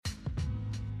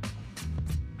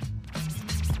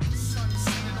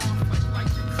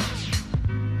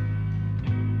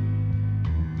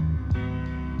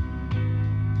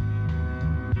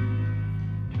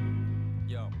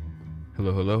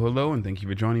Hello, hello, hello, and thank you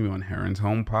for joining me on Heron's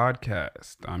Home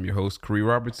Podcast. I'm your host, Corey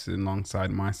Robertson, alongside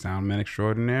my sound man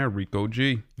extraordinaire, Rico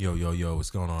G. Yo, yo, yo,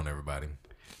 what's going on, everybody?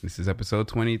 This is episode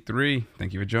 23.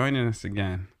 Thank you for joining us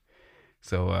again.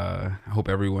 So I hope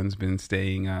everyone's been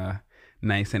staying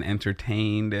nice and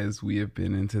entertained as we have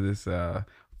been into this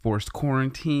forced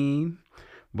quarantine.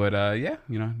 But yeah,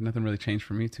 nothing really changed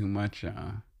for me too much.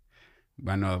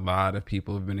 I know a lot of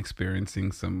people have been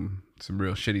experiencing some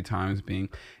real shitty times being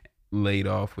laid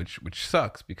off, which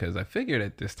sucks because I figured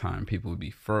at this time people would be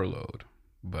furloughed,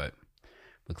 but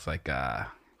looks like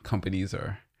companies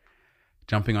are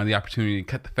jumping on the opportunity to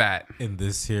cut the fat. In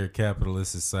this here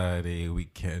capitalist society,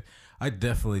 I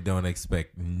definitely don't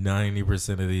expect 90%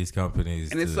 of these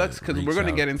companies. And it sucks because we're going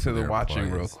to get into the watching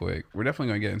employees. real quick. We're definitely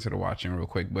going to get into the watching real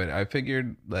quick, but I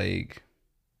figured a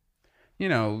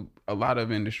lot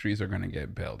of industries are going to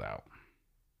get bailed out.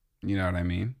 You know what I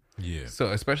mean? Yeah. So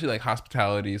especially like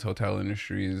hospitalities, hotel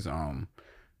industries, and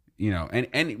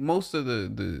most of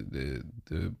the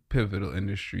pivotal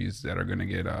industries that are going to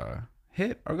get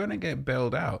hit are going to get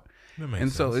bailed out. That makes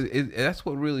And sense. so that's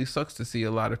what really sucks to see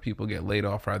a lot of people get laid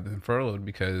off rather than furloughed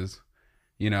because,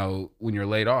 when you're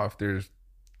laid off,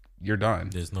 you're done.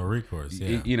 There's no recourse.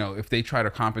 Yeah. If they try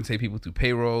to compensate people through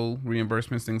payroll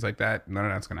reimbursements, things like that, none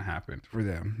of that's going to happen for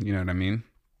them. You know what I mean?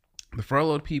 The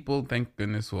furloughed people, thank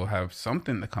goodness, will have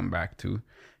something to come back to.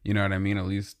 You know what I mean? At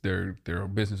least their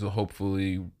business will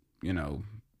hopefully,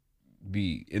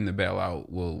 be in the bailout,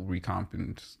 will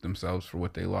recompense themselves for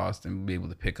what they lost and be able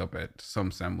to pick up at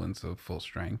some semblance of full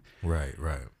strength. Right.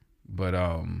 But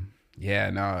yeah,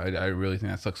 no, I really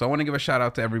think that sucks. So I want to give a shout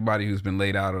out to everybody who's been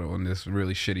laid out on this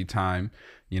really shitty time.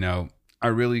 I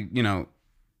really,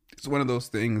 it's one of those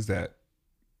things that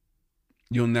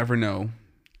you'll never know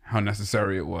how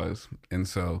necessary it was. And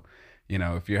so,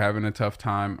 if you're having a tough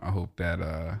time, I hope that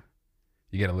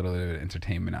you get a little bit of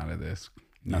entertainment out of this.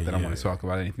 Not that I want to talk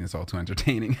about anything that's all too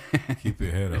entertaining. Keep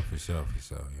your head up for sure.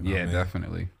 Yeah,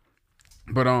 definitely.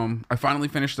 But I finally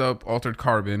finished up Altered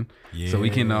Carbon, so we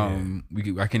can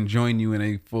I can join you in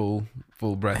a full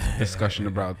breath discussion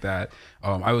about that.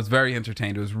 I was very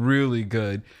entertained. It was really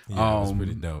good. Yeah, it was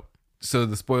pretty dope. So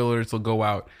the spoilers will go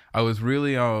out. I was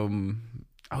really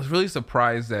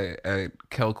surprised at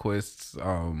Kelquist's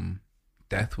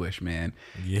death wish, man.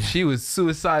 Yeah. She was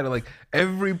suicidal. Like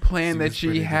every plan that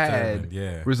she had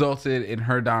resulted in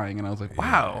her dying, and I was like,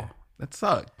 wow, that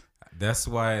sucked. That's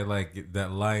why,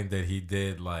 that line that he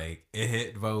did, it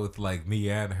hit both, me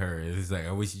and her. It's like,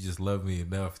 I wish you just loved me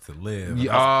enough to live. No.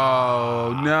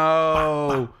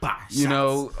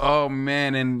 Oh,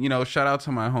 man. And, shout out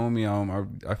to my homie.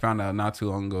 I found out not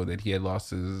too long ago that he had lost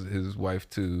his wife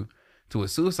to a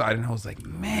suicide. And I was like,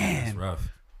 man. That's rough.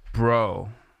 Bro,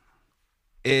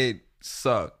 it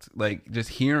sucked. Just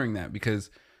hearing that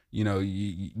because, you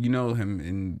know him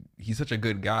and he's such a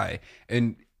good guy.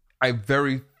 And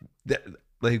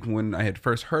when I had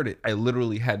first heard it, I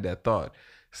literally had that thought.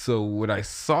 So when I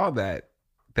saw that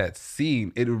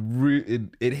scene,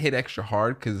 it hit extra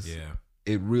hard because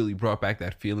it really brought back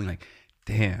that feeling. Like,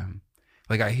 damn.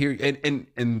 I hear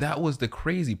and that was the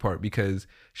crazy part because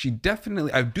she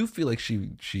definitely, I do feel like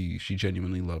she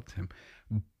genuinely loved him,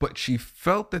 but she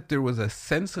felt that there was a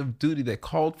sense of duty that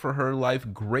called for her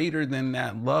life greater than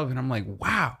that love. And I'm like,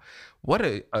 wow. What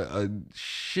a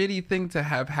shitty thing to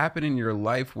have happen in your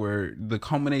life where the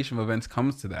culmination of events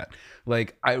comes to that.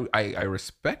 I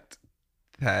respect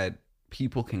that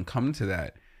people can come to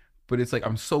that, but it's like,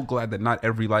 I'm so glad that not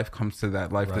every life comes to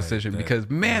that life decision because,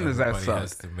 man, does that suck.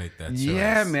 Has to make that choice.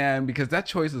 Yeah, man, because that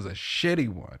choice is a shitty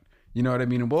one. You know what I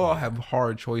mean? And we'll all have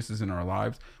hard choices in our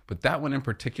lives, but that one in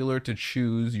particular, to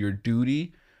choose your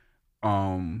duty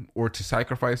or to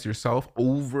sacrifice yourself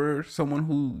over someone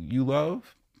who you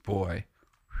love, boy,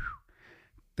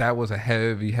 that was a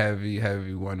heavy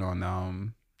one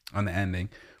on the ending.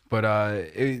 But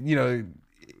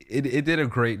it did a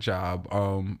great job.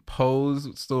 Poe's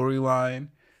storyline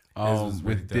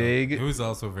with Dig, it was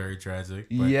also very tragic.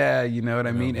 But, yeah, you know what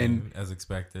I mean, and as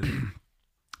expected,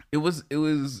 it was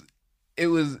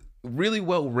really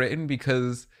well written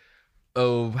because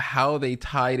of how they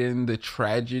tied in the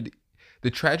tragedy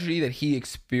that he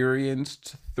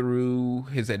experienced through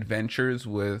his adventures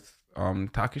with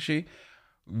Takashi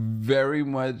very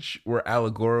much were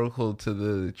allegorical to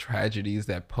the tragedies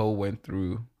that Poe went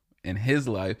through in his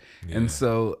life. Yeah. And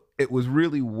so it was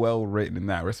really well written in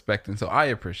that respect. And so I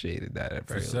appreciated that at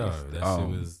very least. For sure. That shit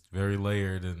was very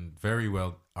layered and very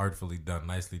well artfully done,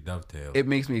 nicely dovetailed. It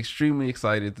makes me extremely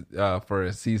excited for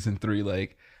a season 3.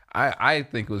 I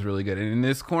think it was really good. And in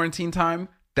this quarantine time,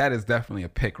 that is definitely a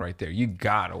pick right there. You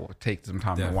gotta take some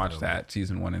time to watch Definitely. that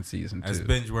season 1 and season 2. That's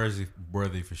binge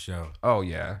worthy for sure. Oh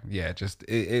yeah, yeah. Just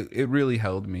it really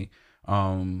held me.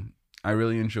 I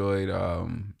really enjoyed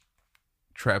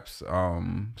Trep's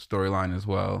storyline as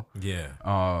well. Yeah.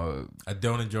 I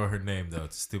don't enjoy her name though.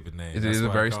 It's a stupid name. It is a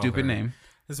very stupid name.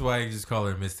 That's why you just call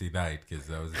her Misty Knight, because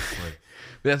I was just like,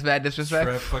 that's bad disrespect.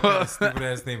 Trep, what kind of stupid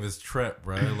ass name is Trep,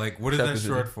 bro? Like, what is Trep that is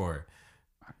short for?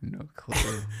 No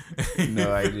clue.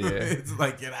 No idea. It's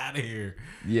like, get out of here.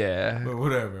 Yeah. But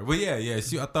whatever. But yeah.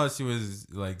 I thought she was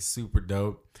like super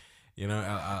dope. You know,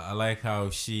 I like how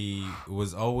she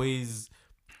was always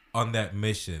on that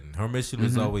mission. Her mission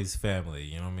was always family.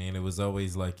 You know what I mean? It was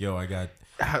always like, yo, I got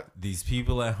these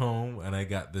people at home, and I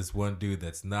got this one dude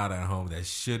that's not at home that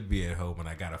should be at home, and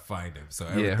I gotta find him. So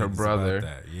yeah, her brother.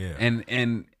 About that. Yeah,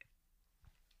 and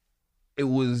it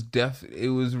was it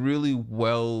was really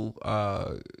well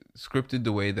scripted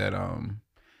the way that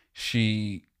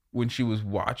when she was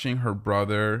watching her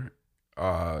brother,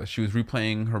 she was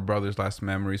replaying her brother's last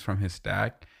memories from his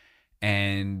stack,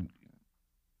 and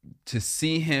to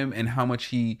see him and how much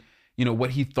he, you know,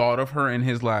 what he thought of her in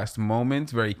his last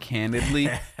moments very candidly,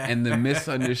 and the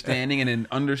misunderstanding and then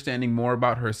understanding more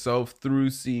about herself through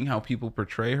seeing how people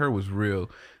portray her was real.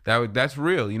 That's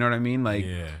real. You know what I mean? Like,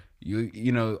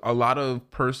 you know, a lot of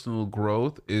personal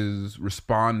growth is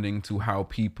responding to how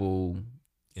people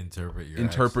interpret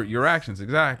your actions.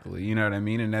 Exactly. You know what I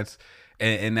mean? And that's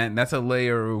a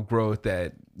layer of growth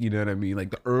that, you know what I mean?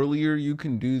 Like, the earlier you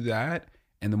can do that,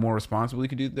 and the more responsibly you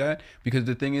can do that, because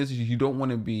the thing is you don't want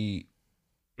to be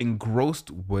engrossed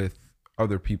with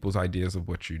other people's ideas of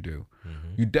what you do.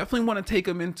 You definitely want to take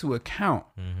them into account,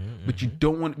 but you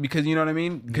don't want, because you know what I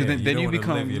mean? Because then you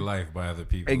become live your life by other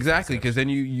people. Exactly, because then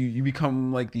you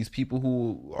become like these people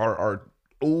who are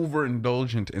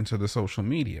overindulgent into the social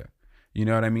media. You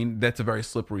know what I mean? That's a very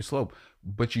slippery slope.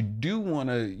 But you do want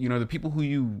to, you know, the people who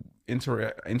you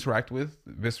interact with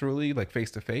viscerally, like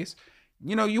face to face,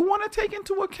 you know, you want to take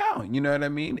into account, you know what I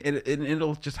mean?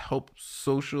 It'll just help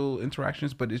social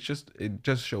interactions, but it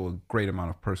just show a great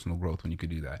amount of personal growth when you could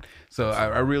do that. So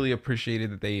I really appreciated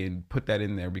that they put that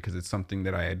in there, because it's something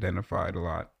that I identified a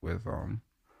lot with.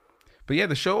 But yeah,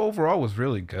 the show overall was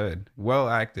really good, well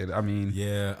acted. I mean,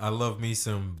 yeah, I love me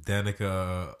some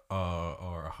Danica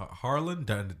or Harlan,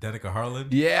 Danica Harlan.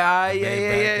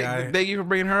 Yeah. Thank you for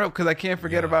bringing her up, because I can't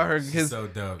forget about her. She's so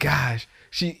dope. Gosh,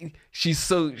 she's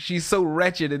so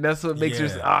wretched, and that's what makes her.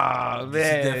 Oh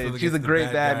man, she's a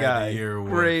great bad guy.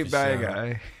 Great bad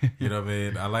guy. You know what I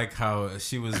mean? I like how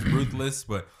she was ruthless,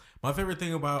 but my favorite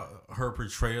thing about her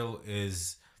portrayal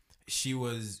is she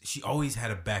always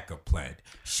had a backup plan.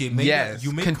 She made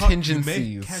contingencies.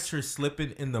 You may catch her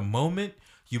slipping in the moment.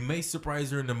 You may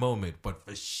surprise her in the moment, but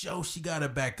for sure she got a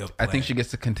backup plan. I think she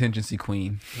gets the contingency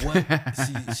queen. What?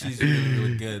 She's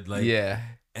really good. Like, yeah.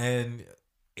 And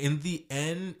in the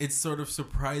end, it sort of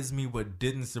surprised me what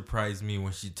didn't surprise me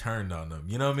when she turned on them.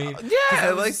 You know what I mean? Yeah.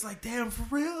 I was just like, damn,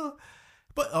 for real?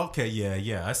 But okay,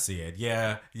 yeah, I see it.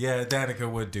 Yeah, Danica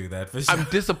would do that for sure. I'm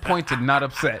disappointed, not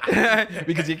upset,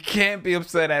 because you can't be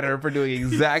upset at her for doing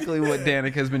exactly what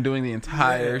Danica has been doing the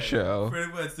entire show.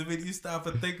 Pretty much. I mean, you stop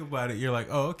and think about it, you're like,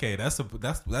 oh, okay, that's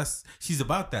she's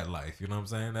about that life. You know what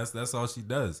I'm saying? That's all she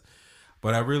does.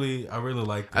 But I really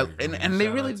like her. And they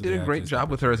really did a great job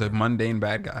with her as a mundane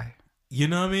bad guy. You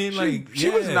know what I mean? Like, she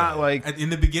was not like, in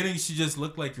the beginning, she just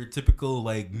looked like your typical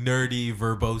like nerdy,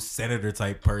 verbose senator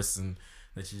type person.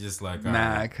 That she just like,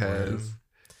 nah, cuz.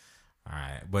 All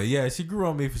right. But yeah, she grew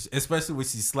on me, especially when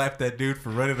she slapped that dude for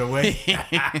running away.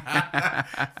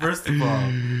 First of all,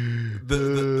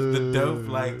 the dope,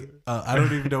 like, I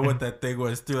don't even know what that thing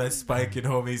was, threw that spike in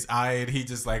homie's eye and he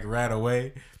just like ran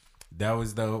away. That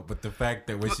was dope. But the fact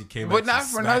that when she came out, not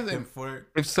for nothing.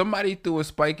 If somebody threw a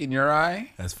spike in your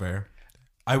eye, that's fair.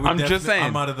 I'm just saying.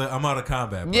 I'm out of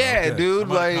combat. Bro. Yeah, dude.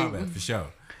 Like, combat, for sure.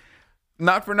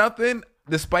 Not for nothing.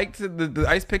 The spike to the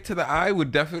ice pick to the eye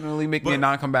would definitely make me a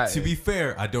non-combatant. To be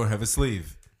fair, I don't have a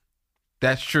sleeve.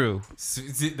 That's true.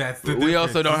 See, that's the we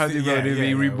also don't have the ability to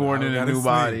be reborn in a new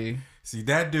body. See,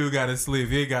 that dude got a sleeve.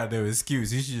 He ain't got no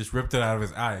excuse. He should just ripped it out of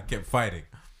his eye and kept fighting.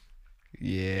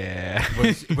 Yeah.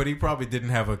 But he probably didn't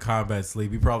have a combat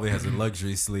sleeve. He probably has a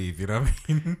luxury sleeve. You know what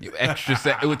I mean?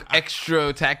 With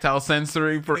extra tactile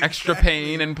sensory for extra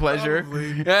pain and pleasure.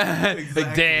 Exactly.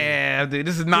 Like, damn, dude,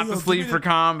 this is not the sleeve for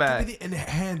combat. Give me the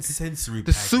enhanced sensory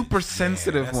The package. Super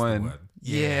sensitive one.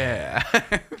 Yeah.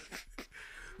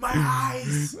 My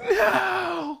eyes.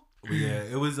 No. Yeah,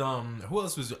 it was who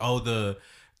else was the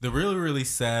really, really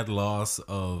sad loss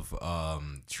of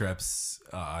Trep's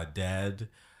dad.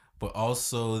 but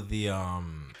also the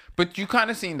But you kind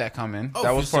of seen that coming. Oh,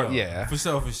 that was for part, sure. yeah, For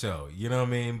sure. You know what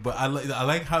I mean? But I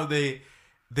like how they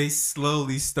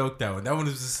slowly stoked that one. That one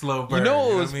was a slow burn. You know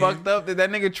what was fucked up? That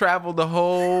nigga traveled the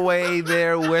whole way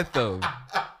there with them.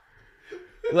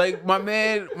 Like my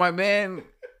man.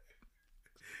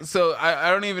 So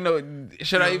I don't even know.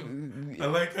 Should I? I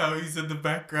like how he's in the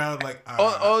background. Like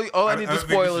all I need to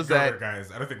spoil is that,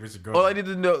 guys. I don't think we should go. All I need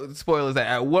to know spoil is that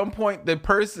at one point the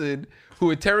person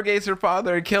who interrogates her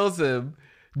father and kills him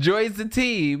joins the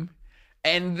team,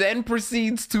 and then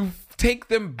proceeds to take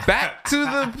them back to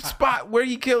the spot where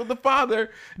he killed the father.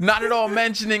 Not at all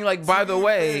mentioning, like, by the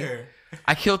way,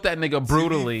 I killed that nigga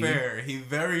brutally. To be fair, he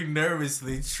very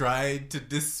nervously tried to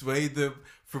dissuade them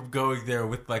from going there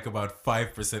with like about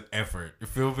 5% effort. You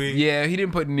feel me? Yeah, he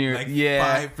didn't put near. Like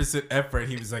 5% effort.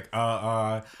 He was like,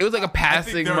 It was like a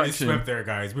passing. I think they already swept there,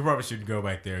 guys. We probably shouldn't go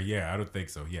back there. Yeah, I don't think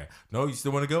so. Yeah, no, you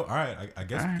still want to go? All right, I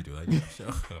guess we could do that. Yeah,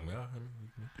 sure.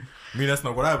 I mean, that's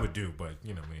not what I would do, but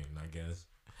you know, what I mean, I guess.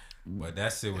 But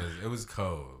that shit was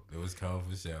cold. It was cold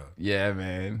for sure. Yeah,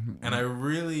 man.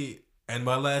 And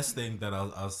my last thing that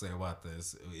I'll say about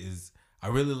this is I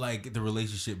really like the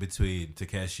relationship between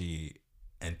Takeshi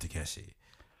and Takeshi.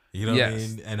 You know what I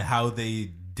mean? And how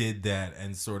they did that,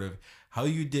 and sort of how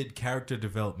you did character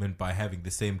development by having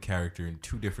the same character in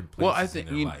two different places in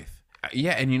their life.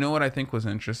 Yeah, and you know what I think was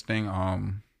interesting?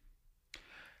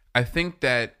 I think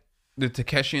that the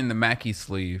Takeshi and the Maki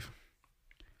sleeve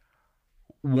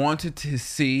wanted to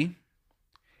see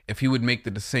if he would make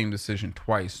the same decision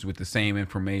twice with the same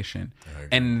information.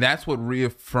 And that's what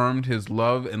reaffirmed his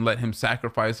love and let him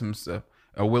sacrifice himself,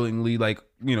 willingly, like,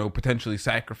 you know, potentially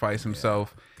sacrifice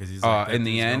himself in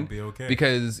the end,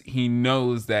 because he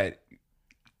knows that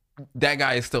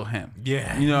guy is still him.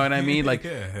 Yeah. You know what I mean? Like,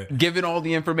 given all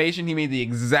the information, he made the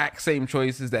exact same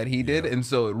choices that he did. And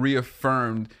so it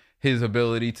reaffirmed his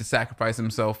ability to sacrifice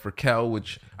himself for Kel,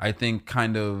 which I think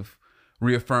kind of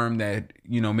reaffirmed that,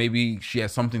 you know, maybe she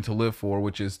has something to live for,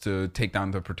 which is to take down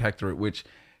the Protectorate, which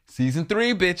season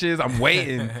 3, bitches, I'm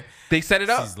waiting. They set it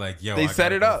up. She's like, yo, they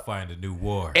set it up. Find a new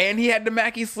war. And he had the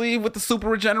Maki sleeve with the super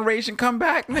regeneration come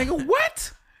back. Nigga,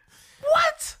 what?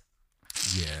 What?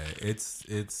 Yeah,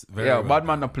 it's very... Yo, bad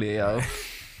man to play, yo.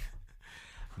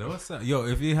 No, what's up? Yo,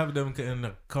 if you have them in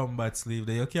a combat sleeve,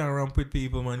 then you can't ramp with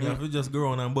people, man. You have to just go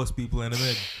around and bust people in the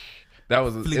head.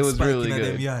 It was really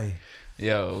good.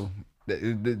 Yo,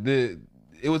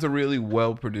 it was a really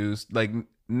well produced, like,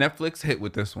 Netflix hit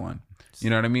with this one.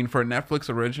 You know what I mean? For a Netflix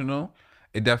original,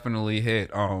 it definitely hit.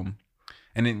 And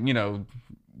then, you know,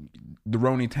 the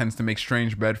Roni tends to make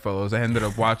strange bedfellows. I ended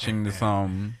up watching this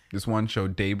one show,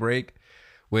 Daybreak,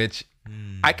 which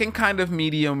I can kind of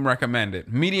medium recommend it.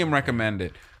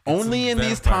 Only in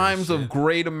these times of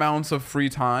great amounts of free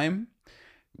time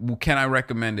can I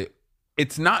recommend it.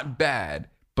 It's not bad,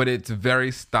 but it's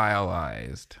very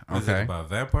stylized. Okay. Is it about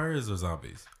vampires or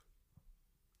zombies?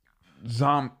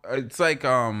 It's like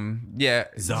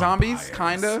zombies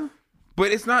kind of,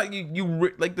 but it's not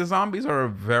you like, the zombies are a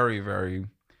very, very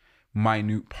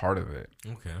minute part of it.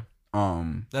 Okay.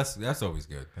 That's always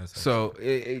good. So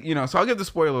I'll give the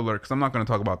spoiler alert because I'm not going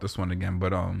to talk about this one again,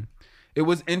 but it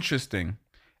was interesting.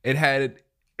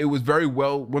 It was very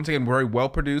well, once again, very well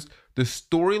produced. The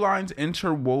storylines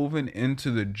interwoven into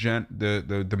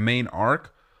the main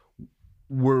arc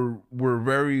were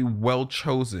very well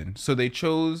chosen. So they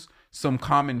chose some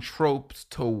common tropes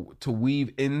to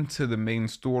weave into the main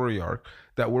story arc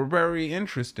that were very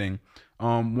interesting.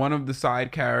 One of the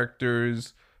side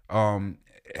characters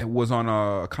was on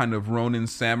a kind of Ronin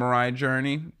samurai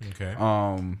journey. Okay.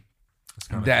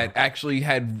 That actually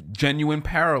had genuine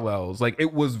parallels. Like,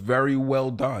 it was very well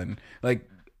done. Like,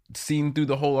 seen through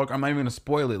the whole arc. I'm not even gonna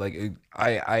spoil it. Like,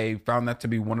 I found that to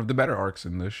be one of the better arcs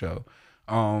in the show.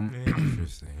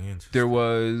 Interesting. There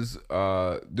was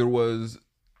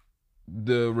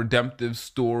the redemptive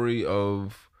story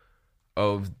of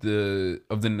the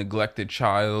neglected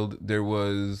child. There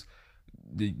was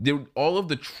all of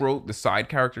the side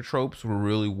character tropes were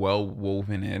really well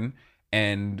woven in,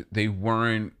 and they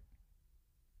weren't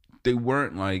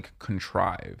like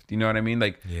contrived. You know what I mean?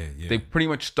 Like, they pretty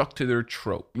much stuck to their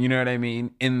trope. You know what I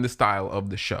mean? In the style of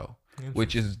the show,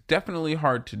 which is definitely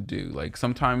hard to do. Like,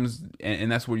 sometimes,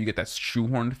 and that's where you get that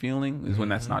shoehorned feeling, is when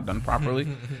that's not done properly.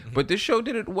 But this show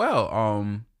did it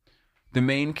well. The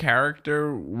main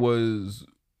character was,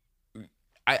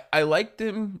 I liked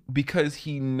him because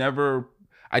I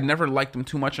never liked him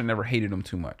too much. I never hated him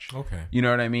too much. Okay. You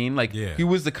know what I mean? Like, he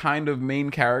was the kind of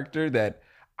main character that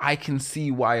I can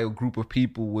see why a group of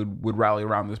people would rally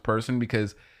around this person,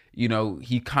 because, you know,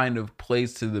 he kind of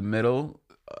plays to the middle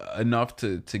enough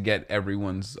to get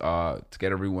everyone's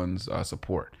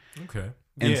support. Okay.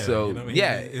 And so, you know what I mean?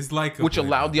 yeah, it's like which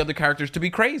allowed the other characters to be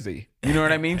crazy. You know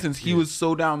what I mean? Since he was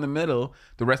so down the middle,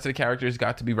 the rest of the characters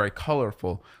got to be very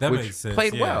colorful. That which makes sense.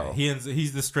 Played yeah. well.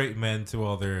 He's the straight man to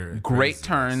all their great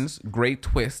turns, great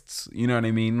twists. You know what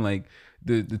I mean? Like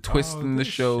the twist in the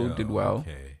show did well.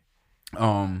 Okay.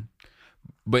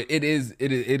 But it is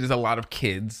a lot of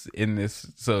kids in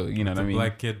this. So you know what I mean?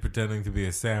 Black kid pretending to be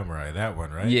a samurai. That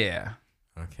one, right? Yeah.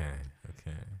 Okay.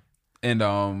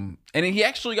 And he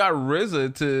actually got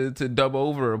RZA to dub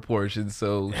over a portion.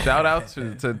 So shout out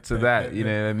to that. You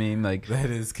know what I mean? Like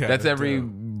that's every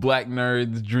dope. black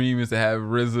nerd's dream is to have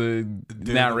RZA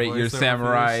narrate your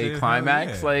samurai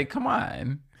climax. Like, come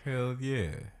on. Hell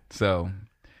yeah. So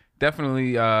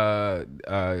definitely,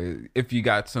 if you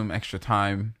got some extra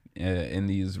time in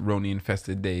these Roni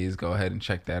infested days, go ahead and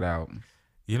check that out.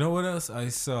 You know what else I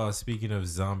saw? Speaking of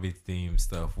zombie theme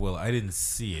stuff, well, I didn't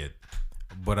see it.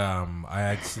 But I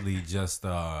actually just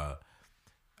saw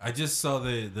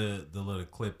the little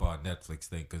clip on Netflix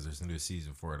thing because there's a new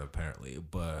season for it apparently.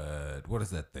 But what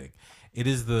is that thing? It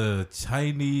is the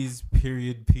Chinese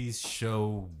period piece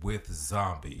show with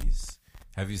zombies.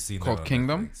 Have you seen that? Called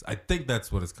Kingdom? Netflix? I think that's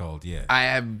what it's called. Yeah,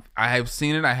 I have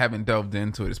seen it. I haven't delved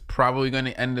into it. It's probably going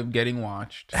to end up getting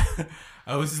watched.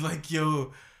 I was like,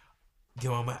 yo,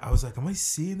 I was like, am I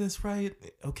seeing this right?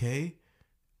 Okay.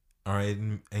 All right,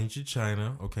 in ancient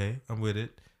China. Okay, I'm with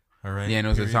it. All right. Yeah, and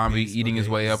it was a zombie piece, eating his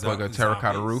way up like a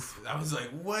terracotta zombies. roof. I was like,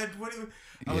 what? What?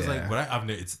 I was like, but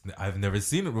I've never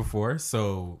seen it before,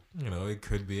 so it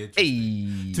could be interesting.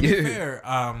 Hey. To be fair,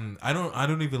 I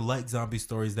don't even like zombie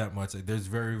stories that much. Like, there's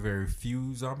very, very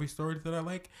few zombie stories that I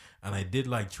like, and I did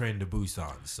like Train to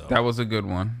Busan, so that was a good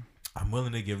one. I'm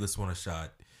willing to give this one a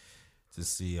shot to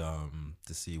see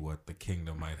what the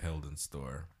kingdom might hold in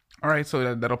store. All right,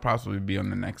 so that'll possibly be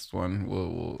on the next one.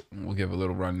 We'll give a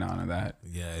little rundown of that.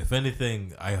 Yeah, if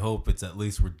anything, I hope it's at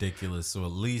least ridiculous, so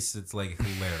at least it's like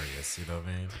hilarious. You know what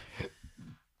I mean?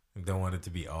 I don't want it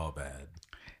to be all bad.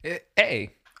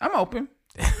 Hey, I'm open.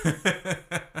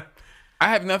 I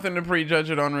have nothing to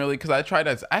prejudge it on really because I tried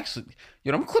to actually.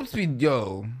 Them clips be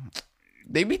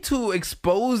they be too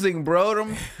exposing, bro.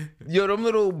 Them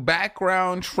little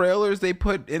background trailers they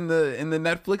put in the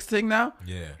Netflix thing now.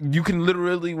 Yeah, you can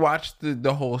literally watch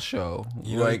the whole show.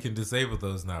 You can disable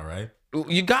those now, right?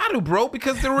 You got to, bro,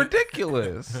 because they're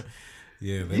ridiculous.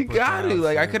 Yeah, you got to.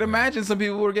 Like, I could imagine some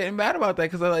people were getting mad about that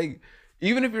because they're like,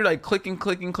 even if you're like clicking,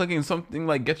 something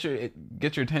like get your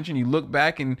attention, you look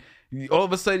back and all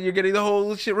of a sudden you're getting the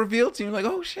whole shit revealed to you. You're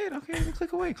like, oh shit, okay,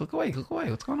 click away.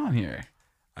 What's going on here?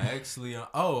 I actually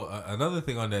another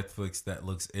thing on Netflix that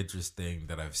looks interesting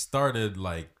that I've started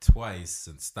like twice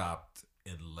and stopped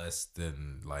in less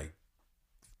than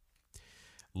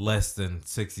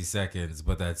 60 seconds,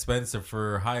 but that Spencer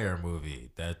for Hire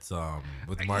movie that's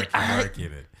with Marky Mark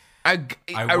in it. I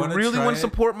really want to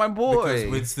support my boy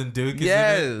because Winston Duke is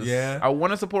in it. Yeah, I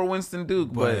want to support Winston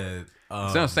Duke, but it's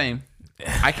not the same.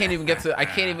 I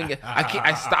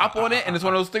stop on it and it's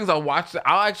one of those things I'll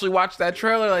actually watch that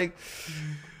trailer like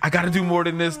I gotta do more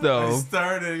than this though.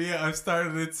 I've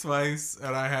started it twice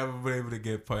and I haven't been able to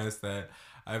get past that.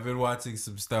 I've been watching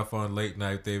some stuff on late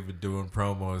night. They've been doing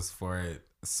promos for it.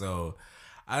 So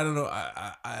I don't know.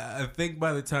 I think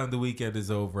by the time the weekend is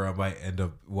over, I might end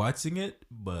up watching it,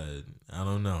 but I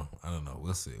don't know.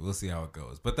 We'll see how it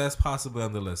goes. But that's possibly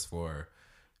on the list for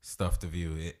stuff to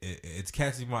view. It's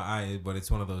catching my eye, but it's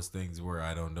one of those things where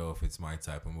I don't know if it's my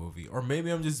type of movie, or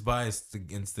maybe I'm just biased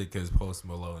against it because Post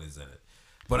Malone is in it.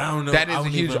 But I don't know. That is a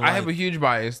huge. I have a huge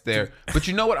bias there. But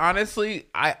you know what? Honestly,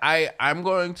 I'm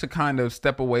going to kind of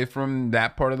step away from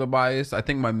that part of the bias. I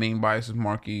think my main bias is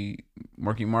Marky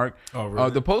Mark. Oh, really?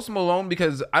 The Post Malone,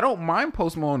 because I don't mind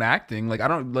Post Malone acting. Like I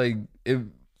don't like if.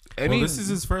 This is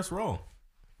his first role.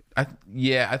 I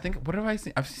think. What have I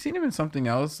seen? I've seen him in something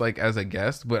else, like as a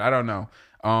guest, but I don't know.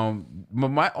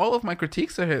 But all of my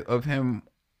critiques of him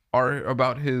are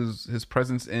about his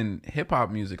presence in hip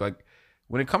hop music, like.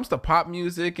 When it comes to pop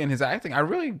music and his acting, I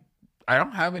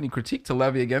don't have any critique to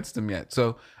levy against him yet.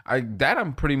 So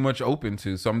I'm pretty much open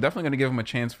to. So I'm definitely gonna give him a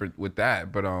chance with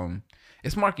that. But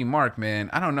it's Marky Mark, man.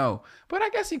 I don't know, but I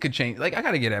guess he could change. Like I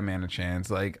gotta give that man a chance.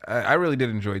 Like I really did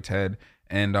enjoy Ted,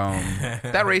 and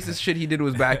that racist shit he did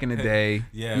was back in the day.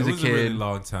 Yeah, he was it was a kid. A really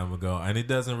long time ago, and it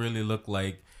doesn't really look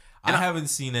like. I haven't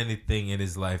seen anything in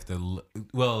his life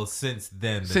since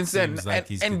then. Seems like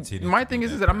he's continued. My thing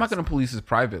is that I'm not going to police his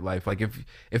private life. Like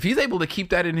if he's able to keep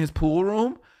that in his pool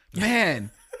room, man,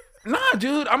 nah,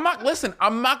 dude, I'm not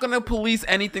going to police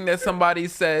anything that somebody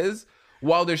says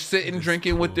while they're sitting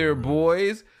drinking with their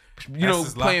boys.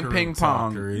 playing ping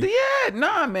pong. Yeah,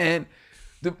 nah, man.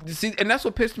 See, and that's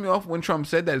what pissed me off when Trump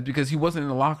said that, is because he wasn't in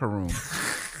the locker room.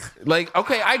 Like,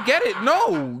 okay, I get it.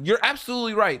 No, you're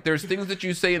absolutely right. There's things that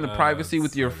you say in the privacy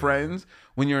with your friends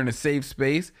when you're in a safe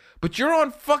space, but you're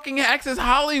on fucking Access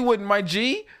Hollywood, my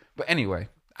G. But anyway,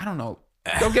 I don't know.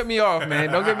 Don't get me off, man.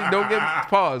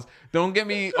 Pause. Don't get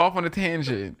me off on a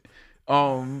tangent.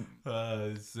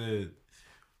 Shit.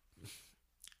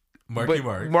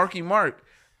 Marky Mark.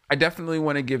 I definitely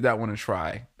want to give that one a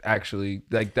try. Actually,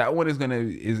 like that one is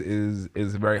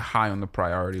very high on the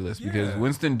priority list because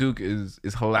Winston Duke is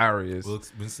hilarious.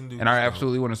 Winston Duke, and I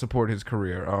absolutely want to support his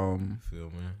career. Feel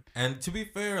me. And to be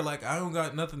fair, like I don't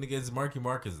got nothing against Marky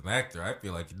Mark as an actor. I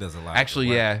feel like he does a lot. Actually,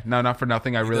 no, not for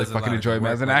nothing. I really fucking enjoy him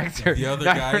as an actor. The Other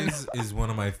Guys is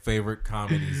one of my favorite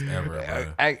comedies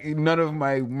ever. None of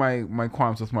my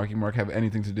qualms with Marky Mark have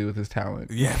anything to do with his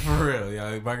talent. Yeah, for real.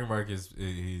 Yeah, Marky Mark which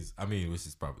is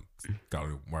probably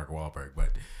calling Mark Wahlberg, but.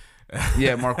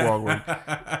 Yeah, Mark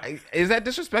Wahlberg. Is that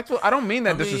disrespectful? I don't mean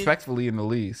that disrespectfully in the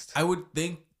least. I would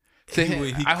think he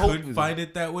could find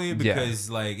it that way because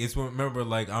like it's remember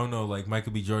like I don't know like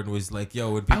Michael B. Jordan was like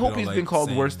when people I hope he's been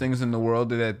called worse things in the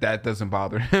world that doesn't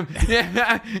bother him.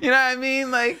 Yeah, you know what I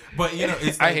mean? Like, but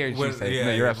it's like, I hear what you say. Yeah,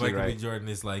 no, you're absolutely Michael right. B. Jordan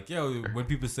is like when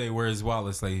people say where's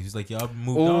Wallace, like he's like I've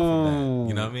moved on from that.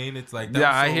 You know what I mean? It's like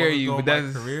I hear you, but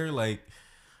that's career like.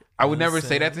 I would never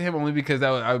say that to him only because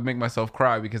I would make myself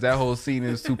cry because that whole scene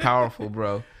is too powerful,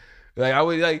 bro. Like I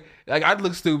would like I'd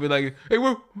look stupid like, hey,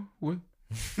 what?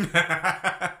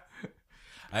 I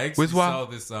actually saw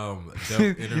this dope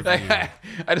interview. I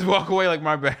just walk away like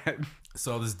my bad.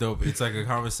 Saw this dope. It's like a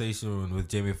conversation with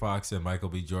Jamie Foxx and Michael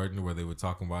B. Jordan where they were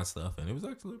talking about stuff, and it was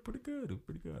actually pretty good. It was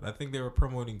pretty good. I think they were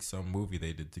promoting some movie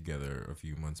they did together a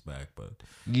few months back, but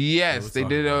yes, they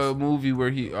did a movie where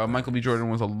Michael B. Jordan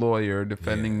was a lawyer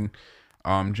defending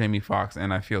Jamie Foxx,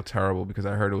 and I feel terrible because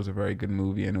I heard it was a very good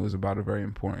movie and it was about a very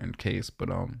important case, but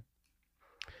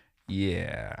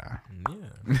yeah.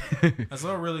 I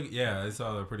saw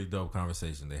a pretty dope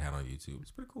conversation they had on YouTube.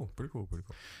 It's pretty cool.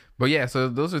 But yeah, so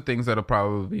those are things that'll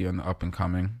probably be on the up and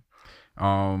coming.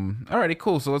 Alrighty,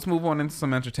 cool. So let's move on into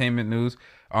some entertainment news.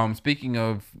 Speaking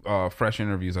of fresh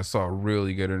interviews, I saw a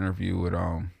really good interview with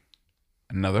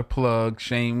another plug,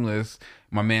 shameless,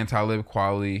 my man Talib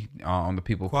Kweli on the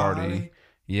People Party.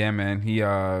 Yeah, man. He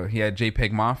had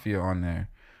JPEG Mafia on there,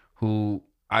 who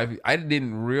I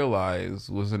didn't realize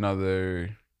was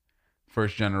another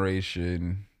first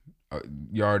generation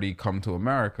Yardie come to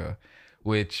America,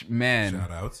 which, man,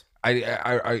 shout outs.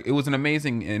 It was an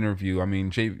amazing interview. I mean,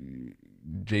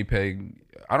 JPEG,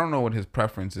 I don't know what his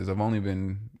preference is. I've only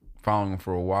been following him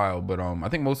for a while, but I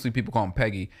think mostly people call him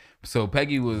Peggy. So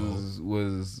Peggy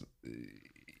was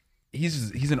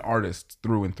he's an artist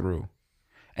through and through.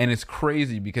 And it's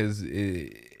crazy because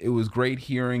it was great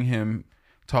hearing him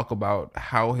talk about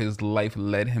how his life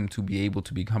led him to be able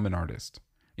to become an artist.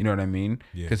 You know what I mean?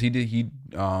 Because he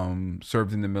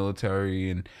served in the military,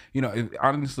 and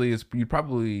honestly, you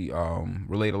probably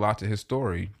relate a lot to his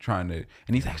story. And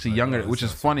he's actually younger, which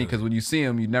is funny because when you see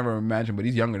him, you never imagine, but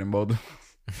he's younger than both of us.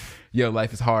 Yo,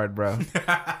 life is hard, bro.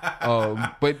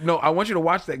 But no, I want you to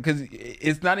watch that because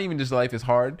it's not even just life is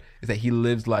hard; it's that he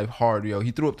lives life hard. Yo,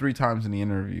 he threw up 3 times in the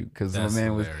interview because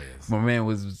my man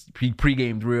was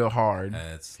pre-gamed real hard.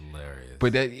 That's hilarious.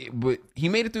 But he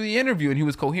made it through the interview and he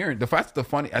was coherent.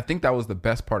 I think that was the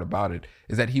best part about it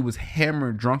is that he was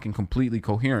hammered drunk and completely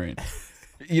coherent.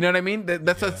 You know what I mean?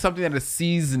 That's something that a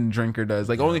seasoned drinker does.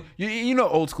 Like only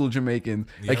old school Jamaicans.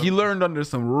 Like he learned under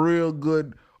some real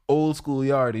good old school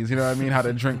yardies, you know what I mean? How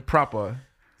to drink proper.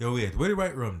 Yo, where the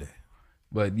right rum there?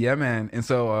 But yeah, man. And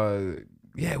so,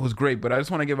 it was great. But I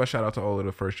just want to give a shout out to all of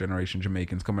the first generation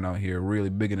Jamaicans coming out here, really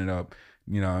bigging it up.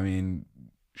 You know what I mean?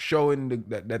 Showing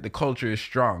that the culture is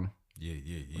strong. Yeah.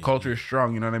 The culture is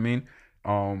strong, you know what I mean?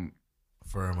 Firm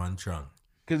and strong.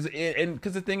 Because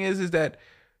the thing is that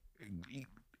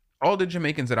all the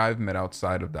Jamaicans that I've met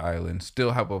outside of the island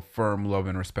still have a firm love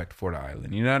and respect for the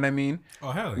island. You know what I mean?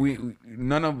 Oh, hell yeah.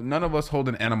 None of us hold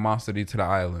an animosity to the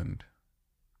island.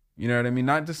 You know what I mean?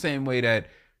 Not the same way that,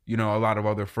 a lot of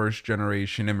other first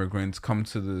generation immigrants come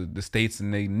to the States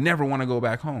and they never want to go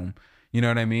back home. You know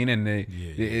what I mean? And they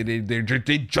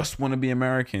just want to be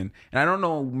American. And I don't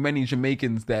know many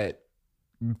Jamaicans that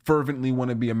fervently want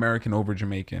to be American over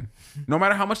Jamaican, no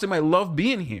matter how much they might love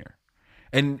being here.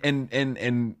 And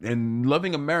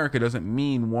loving America doesn't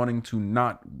mean wanting to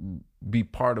not be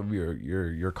part of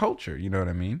your culture. You know what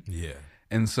I mean? Yeah.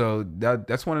 And so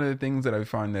that's one of the things that I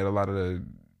find that a lot of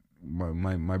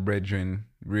my brethren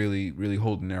really, really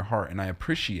hold in their heart, and I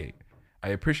appreciate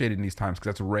it in these times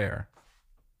because that's rare.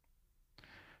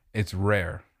 It's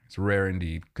rare. It's rare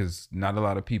indeed, because not a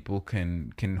lot of people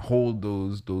can hold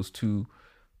those two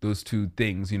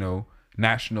things,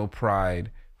 national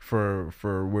pride for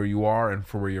where you are and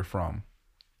for where you're from.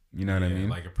 You know what I mean?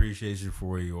 Like appreciation for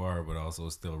where you are, but also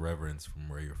still reverence from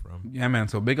where you're from. Yeah, man.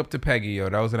 So big up to Peggy, yo.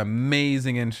 That was an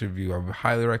amazing interview. I would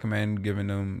highly recommend giving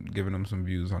them some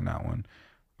views on that one.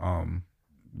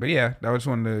 But yeah, I just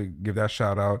wanted to give that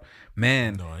shout out,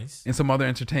 man. Nice. In some other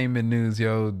entertainment news,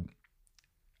 yo,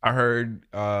 I heard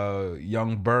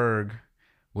Young Berg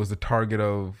was the target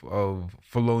of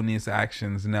felonious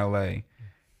actions in L.A.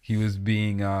 He was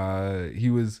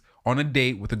on a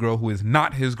date with a girl who is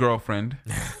not his girlfriend.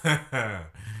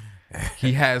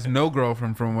 He has no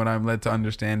girlfriend, from what I'm led to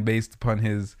understand, based upon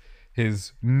his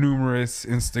numerous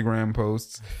Instagram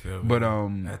posts. But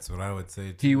that's what I would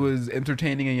say too. He was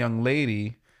entertaining a young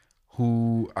lady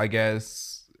who I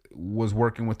guess was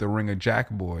working with the ring of Jack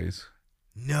boys.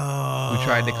 No. Who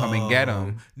tried to come and get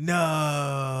him.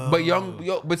 No.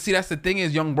 But see, that's the thing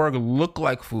is, Young Berg looked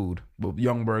like food, but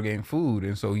Young Berg ain't food,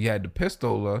 and so he had to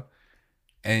pistol her.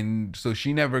 And so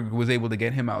she never was able to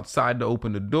get him outside to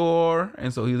open the door.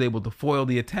 And so he was able to foil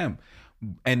the attempt.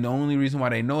 And the only reason why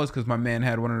they know is because my man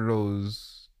had one of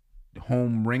those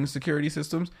home ring security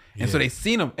systems. And so they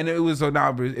seen him. And it was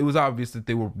obvious that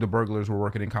the burglars were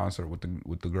working in concert with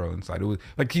the girl inside. It was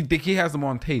like he has them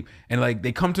on tape. And like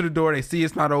they come to the door, they see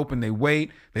it's not open, they wait,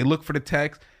 they look for the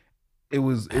text. It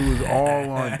was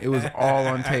all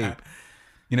on tape.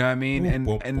 You know what I mean? And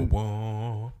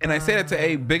I say that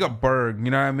to big up Berg.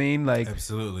 You know what I mean? Like,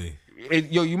 absolutely.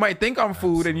 You might think I'm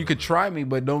food and you could try me,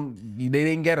 but they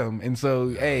didn't get him. And so,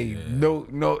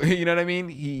 no, you know what I mean?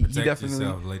 He definitely.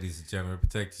 Yourself, ladies and gentlemen,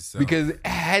 protect yourself. Because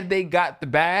had they got the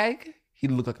bag,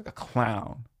 he'd look like a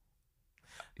clown.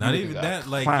 Not even that,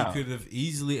 like he could have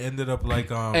easily ended up like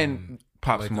and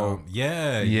Pop like, Smoke.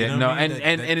 Yeah. You know no, I mean?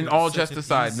 and in all jest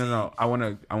aside, easy... no, I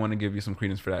wanna give you some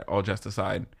credence for that. All jest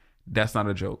aside, that's not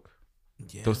a joke.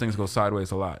 Yeah, those things go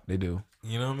sideways a lot. They do.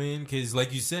 You know what I mean? Because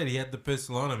like you said, he had the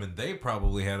pistol on him, and they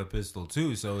probably had a pistol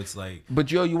too. So it's like.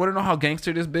 But yo, you want to know how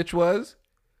gangster this bitch was?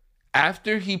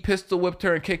 After he pistol whipped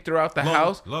her and kicked her out the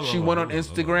house, she went on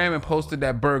Instagram and posted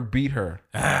that Berg beat her.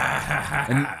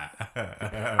 And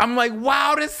I'm like,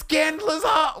 wow, this scandal is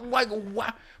up. Like,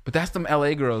 wow. But that's them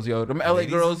LA girls, yo. Them LA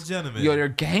girls, yo, they're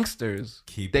gangsters.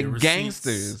 They're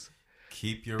gangsters.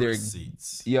 Keep your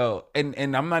receipts. Yo,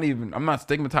 and I'm not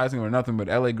stigmatizing or nothing, but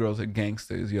LA girls are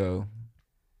gangsters, yo.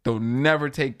 Don't never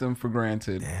take them for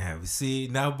granted. Damn, see,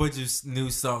 now Butcher's new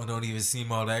song don't even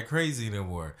seem all that crazy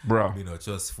anymore. Bro.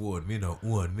 Just for me, no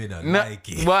one, me not like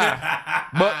it.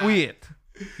 But wait.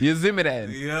 You zoom it in.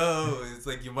 Yo, it's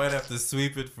like you might have to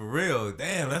sweep it for real.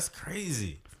 Damn, that's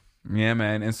crazy. Yeah,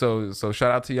 man. And so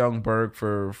shout out to Young Berg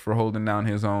for holding down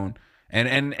his own.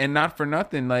 And not for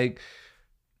nothing, like,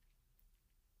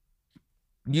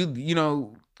 you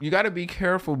know, you got to be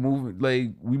careful moving.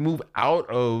 Like, we move out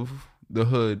of the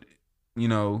hood, you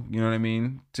know what I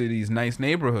mean, to these nice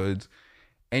neighborhoods,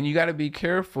 and you got to be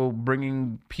careful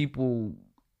bringing people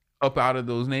up out of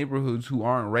those neighborhoods who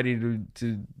aren't ready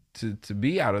to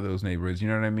be out of those neighborhoods. You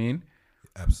know what I mean?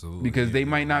 Absolutely. Because they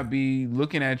might not be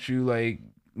looking at you like,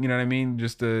 you know what I mean,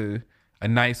 just a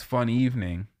nice fun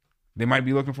evening. They might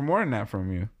be looking for more than that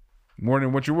from you. More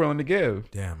than what you're willing to give.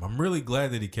 Damn, I'm really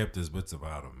glad that he kept his wits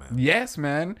about him, man. Yes,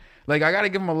 man. Like, I got to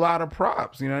give him a lot of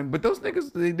props, you know. But those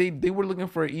niggas, they were looking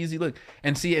for an easy look.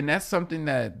 And see, and that's something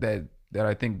that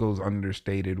I think goes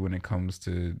understated when it comes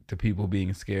to people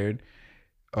being scared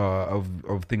of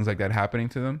things like that happening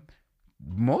to them.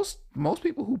 Most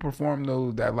people who perform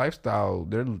that lifestyle,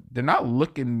 they're not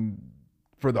looking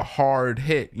for the hard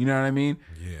hit, you know what I mean?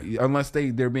 Yeah. Unless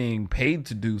they're being paid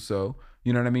to do so.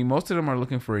 You know what I mean? Most of them are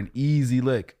looking for an easy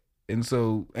lick. And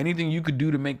so anything you could do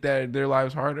to make their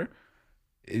lives harder,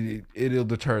 it'll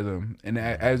deter them. And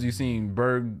as you've seen,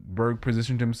 Berg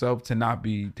positioned himself to not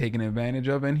be taken advantage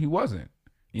of, and he wasn't.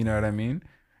 You know what I mean?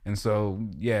 And so,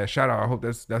 yeah, shout out. I hope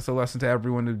that's a lesson to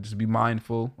everyone, to just be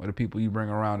mindful of the people you bring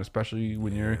around, especially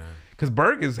when you're... Because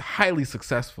Berg is highly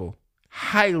successful.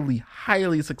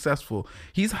 Highly successful.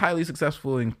 He's highly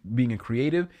successful in being a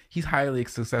creative. He's highly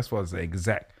successful as an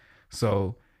exec.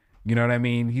 So, you know what I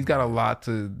mean? He's got a lot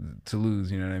to lose,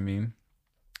 you know what I mean?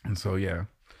 And so, yeah.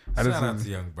 Shout out to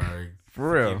Young Berg.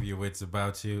 For real. Keep your wits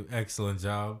about you. Excellent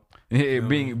job. Yeah,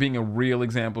 being a real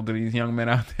example to these young men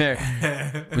out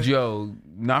there. But yo,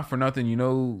 not for nothing, you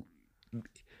know,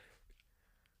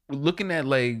 looking at,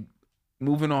 like,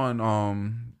 moving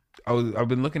on, I've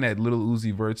been looking at Lil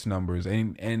Uzi Vert's numbers,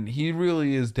 and he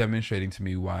really is demonstrating to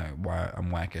me why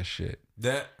I'm whack as shit.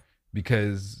 That...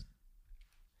 Because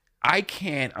I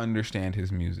can't understand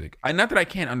his music. Not that I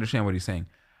can't understand what he's saying.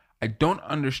 I don't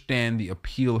understand the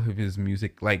appeal of his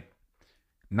music. Like,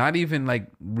 not even like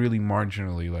really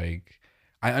marginally. Like,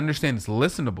 I understand it's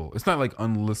listenable. It's not like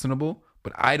unlistenable,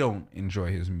 but I don't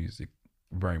enjoy his music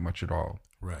very much at all.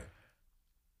 Right.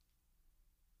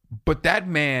 But that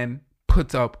man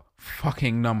puts up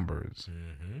fucking numbers.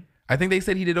 Mm-hmm. I think they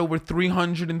said he did over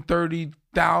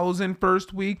 330,000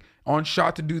 first week, on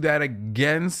shot to do that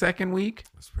again second week.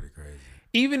 That's pretty crazy.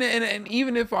 Even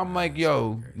if I'm like,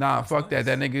 yo, nah, that's fuck nice.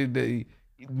 That nigga,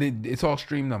 it's all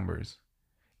stream numbers.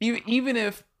 Even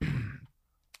if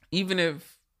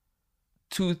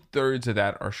 2/3 of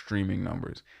that are streaming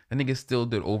numbers, that nigga still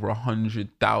did over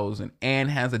 100,000 and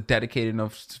has a dedicated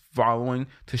enough following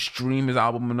to stream his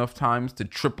album enough times to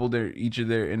triple each of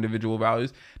their individual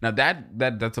values. Now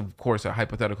that's of course a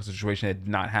hypothetical situation that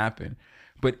did not happen.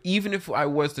 But even if I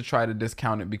was to try to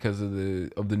discount it because of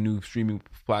the new streaming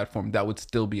platform, that would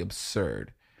still be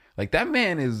absurd. Like, that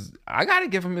man is, I gotta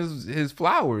give him his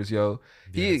flowers, yo.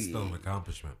 Yeah, it's still an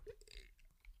accomplishment.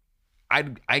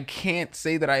 I can't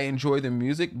say that I enjoy the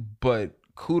music, but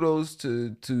kudos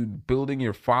to building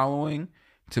your following,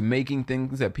 to making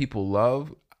things that people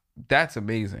love. That's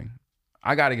amazing.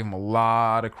 I gotta give him a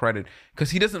lot of credit because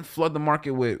he doesn't flood the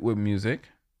market with music.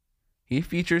 He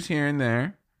features here and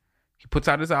there. He puts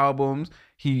out his albums.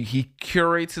 He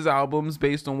curates his albums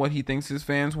based on what he thinks his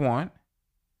fans want.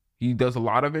 He does a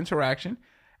lot of interaction.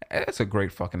 That's a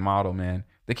great fucking model, man.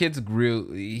 The kid's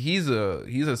real. He's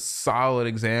a solid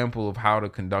example of how to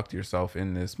conduct yourself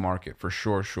in this market for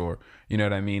sure. You know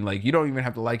what I mean? Like, you don't even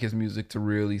have to like his music to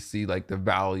really see like the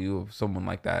value of someone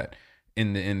like that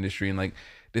in the industry. And like,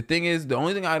 the thing is, the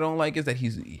only thing I don't like is that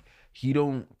he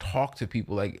don't talk to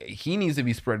people. Like, he needs to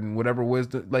be spreading whatever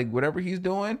wisdom, like whatever he's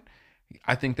doing.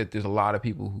 I think that there's a lot of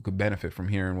people who could benefit from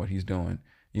hearing what he's doing.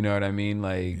 You know what I mean?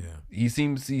 Like, he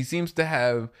seems to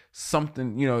have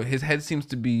something, you know, his head seems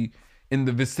to be in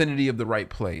the vicinity of the right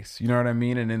place. You know what I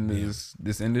mean? And in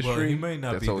this industry, well, he may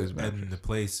not be in the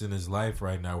place in his life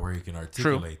right now where he can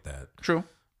articulate that. True.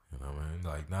 You know what I mean?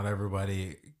 Like, not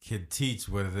everybody can teach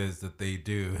what it is that they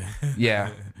do.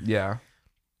 Yeah.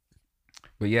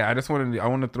 But yeah, I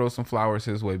want to throw some flowers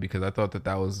his way because I thought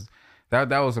that was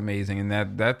amazing, and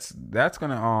that's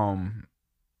gonna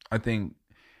I think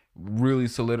really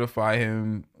solidify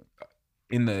him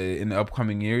in the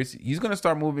upcoming years. He's gonna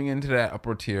start moving into that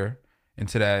upper tier,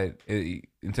 into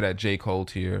that J. Cole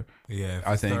tier. Yeah,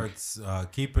 if he starts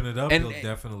keeping it up, he'll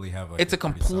definitely have it's a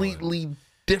completely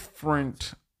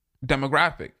different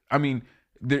demographic. I mean,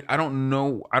 I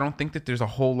don't think that there's a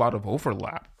whole lot of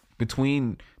overlap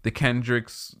between the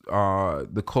Kendricks,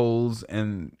 the Coles,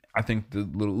 and I think the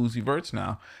little Uzi Verts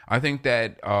now. I think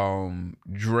that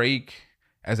Drake,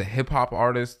 as a hip hop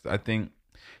artist, I think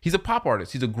he's a pop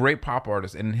artist. He's a great pop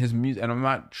artist, and his music. And I'm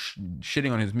not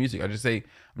shitting on his music. I'm just saying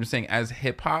as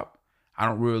hip hop, I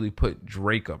don't really put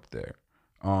Drake up there.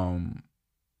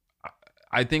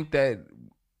 I think that,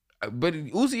 but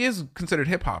Uzi is considered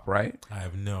hip hop, right? I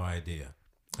have no idea.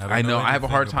 I know. I have a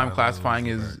hard time classifying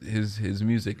his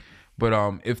music.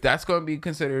 But if that's going to be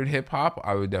considered hip hop,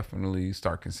 I would definitely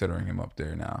start considering him up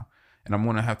there now. And I'm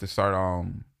going to have to start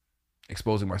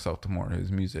exposing myself to more of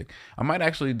his music. I might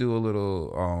actually do a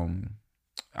little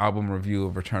album review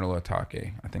of Eternal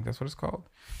Atake. I think that's what it's called.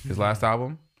 His last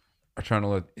album,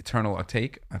 Eternal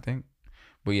Atake, I think.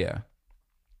 But yeah,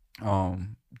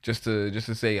 just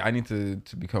to say, I need to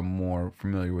become more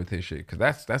familiar with his shit because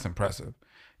that's impressive.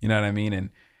 You know what I mean? And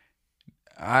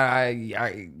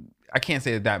I can't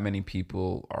say that many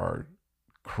people are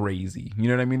crazy. You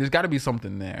know what I mean? There's got to be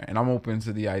something there. And I'm open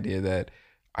to the idea that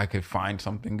I could find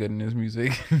something good in his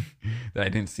music that I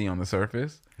didn't see on the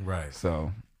surface. Right.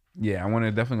 So, yeah, I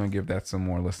definitely going to give that some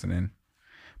more listening.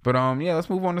 But, yeah,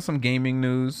 let's move on to some gaming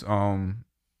news.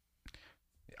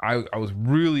 I was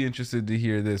really interested to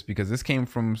hear this because this came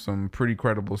from some pretty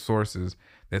credible sources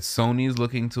that Sony is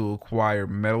looking to acquire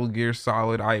Metal Gear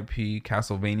Solid IP,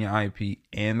 Castlevania IP,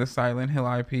 and the Silent Hill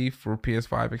IP for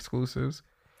PS5 exclusives.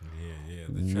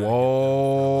 Yeah.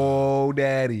 Whoa,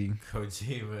 daddy.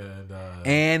 Kojima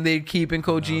and they're keeping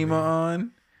Kojima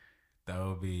on. That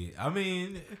would be. I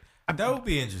mean, that would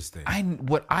be interesting.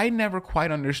 What I never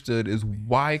quite understood is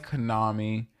why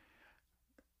Konami.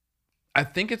 I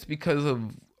think it's because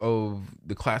of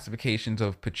the classifications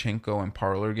of pachinko and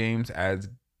parlor games as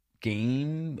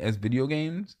video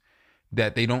games,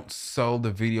 that they don't sell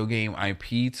the video game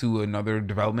IP to another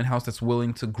development house that's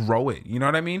willing to grow it. You know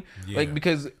what I mean? Yeah. Like,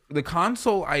 because the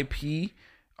console IP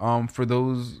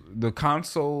the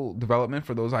console development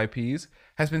for those IPs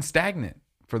has been stagnant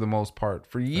for the most part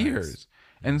for years.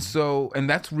 And so, and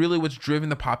that's really what's driven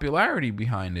the popularity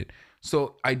behind it.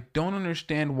 So I don't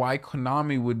understand why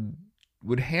Konami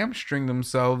would hamstring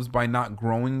themselves by not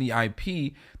growing the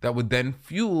IP that would then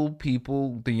fuel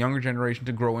people, the younger generation,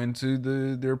 to grow into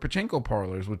their pachinko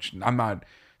parlors, which I'm not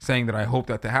saying that I hope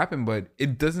that to happen, but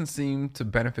it doesn't seem to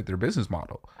benefit their business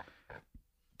model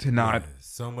to not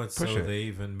so much so it. They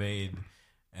even made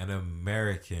an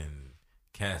American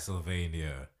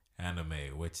Castlevania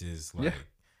anime, which is like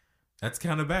that's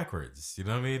kind of backwards. You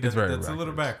know what I mean? That's backwards. A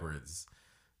little backwards.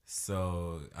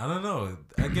 So I don't know.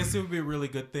 I guess it would be a really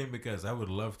good thing because I would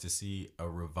love to see a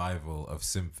revival of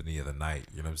Symphony of the Night.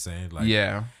 You know what I'm saying? Like,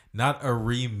 not a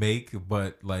remake,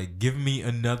 but like give me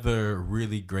another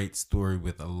really great story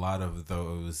with a lot of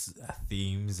those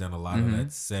themes and a lot of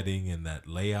that setting and that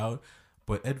layout.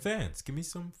 But advance. Give me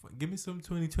some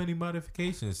 2020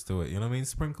 modifications to it. You know what I mean?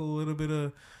 Sprinkle a little bit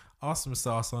of awesome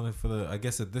sauce on it for the. I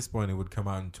guess at this point it would come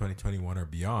out in 2021 or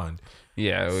beyond.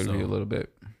 Yeah, it would be a little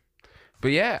bit.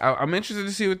 But yeah, I'm interested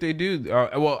to see what they do.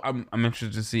 I'm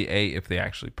interested to see if they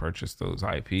actually purchase those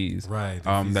IPs. Right.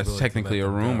 That's technically a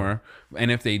rumor, and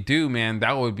if they do, man,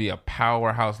 that would be a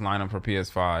powerhouse lineup for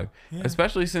PS5. Yeah.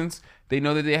 Especially since they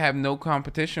know that they have no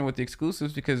competition with the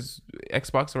exclusives because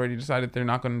Xbox already decided they're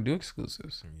not going to do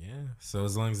exclusives. Yeah. So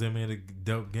as long as they made a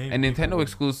dope game, and Nintendo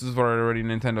exclusives are already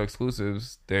Nintendo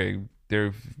exclusives. They're,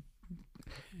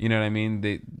 you know what I mean?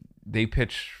 They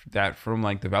pitch that from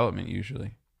like development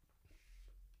usually.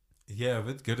 Yeah, if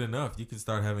it's good enough, you can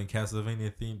start having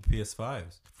Castlevania themed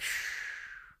PS5s.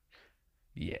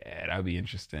 Yeah, that'd be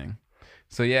interesting.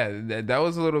 So yeah, that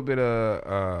was a little bit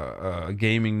of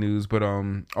gaming news, but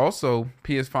also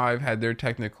PS5 had their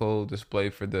technical display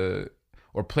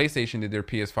or PlayStation did their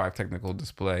PS5 technical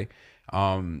display.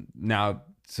 Now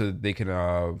so they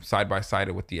can side by side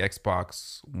it with the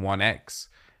Xbox One X,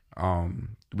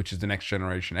 which is the next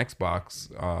generation Xbox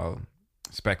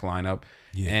spec lineup,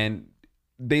 and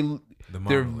the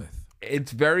monolith.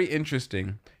 It's very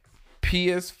interesting.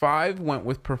 PS5 went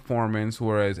with performance,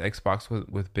 whereas Xbox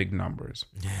went with big numbers.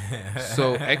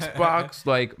 So Xbox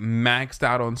like maxed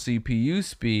out on CPU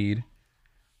speed,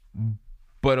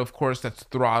 but of course that's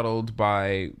throttled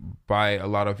by a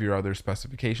lot of your other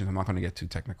specifications. I'm not going to get too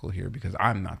technical here because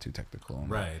I'm not too technical.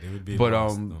 Right, it would be. But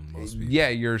yeah,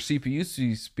 your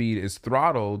CPU speed is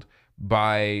throttled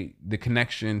by the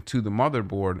connection to the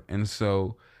motherboard, and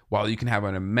so while you can have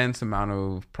an immense amount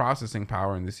of processing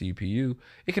power in the CPU,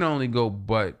 it can only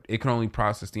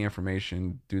process the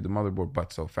information through the motherboard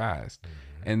but so fast.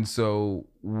 And so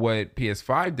what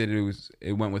PS5 did was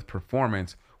it went with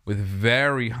performance with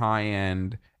very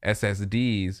high-end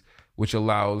SSDs, which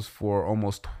allows for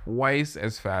almost twice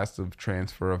as fast of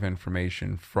transfer of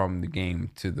information from the game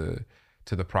to the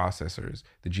processors,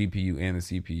 the GPU and the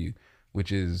CPU,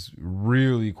 which is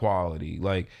really quality.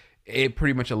 Like, it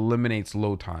pretty much eliminates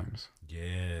load times.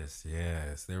 Yes.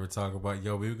 They were talking about,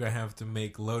 we're going to have to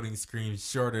make loading screens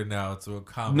shorter now to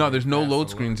accommodate. No, there's no load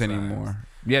screens anymore.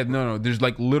 Yeah, no. There's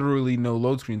like literally no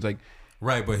load screens. Like,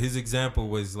 right, but his example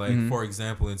was like, for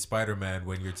example, in Spider-Man,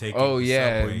 when you're taking the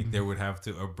subway, they would have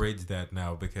to abridge that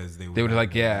now because they would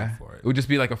like, for it would just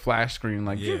be like a flash screen,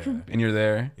 like, and you're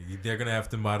there. They're gonna have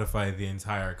to modify the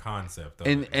entire concept.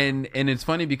 And it's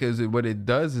funny because what it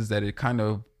does is that it kind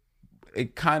of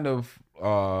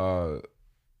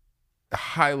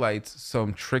highlights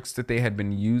some tricks that they had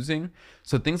been using.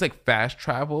 So things like fast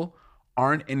travel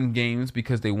aren't in games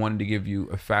because they wanted to give you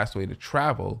a fast way to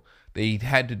travel. They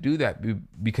had to do that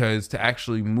because to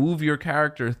actually move your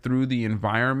character through the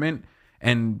environment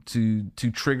and to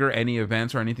trigger any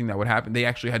events or anything that would happen, they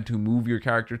actually had to move your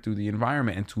character through the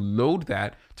environment, and to load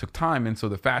that took time. And so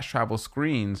the fast travel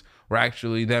screens were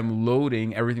actually them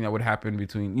loading everything that would happen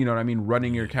between, you know what I mean,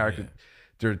 running your character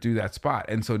through that spot.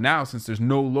 And so now, since there's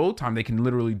no load time, they can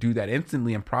literally do that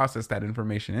instantly and process that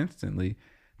information instantly.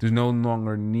 There's no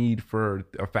longer need for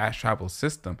a fast travel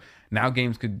system. Now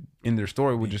games could, in their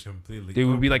story, would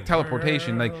be like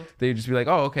teleportation. Like, they'd just be like,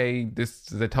 oh, okay,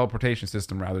 this is a teleportation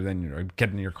system rather than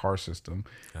getting in your car system.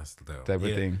 That's dope. Type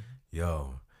of thing.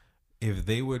 Yo, if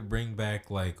they would bring back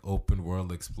like open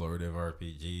world explorative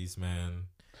RPGs, man,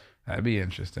 that'd be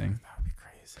interesting. That'd be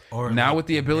crazy. Or now like with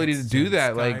the ability to do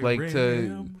that,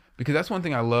 Skyrim. Because that's one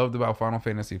thing I loved about Final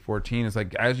Fantasy 14 is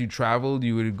like as you traveled,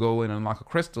 you would go and unlock a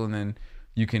crystal, and then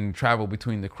you can travel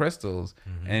between the crystals.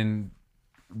 And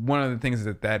one of the things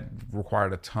that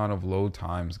required a ton of load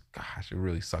times. Gosh, it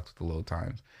really sucks with the load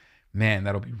times. Man,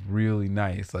 that'll be really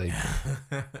nice. Like,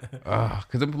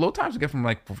 because the load times get from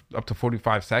like up to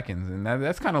 45 seconds, and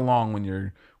that's kind of long when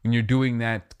you're doing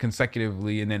that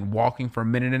consecutively and then walking for a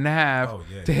minute and a half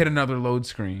to hit another load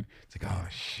screen. It's like, oh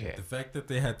shit. The fact that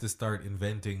they had to start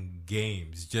inventing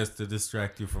games just to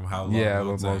distract you from how long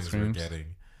load times were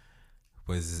getting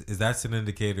is that's an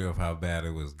indicator of how bad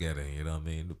it was getting. You know what I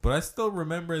mean? But I still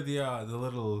remember the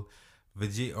little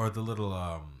Vegeta or the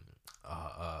little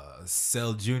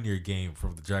Cell Junior game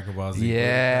from the Dragon Ball Z.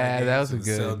 Yeah, that was a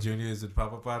good. Cell Juniors would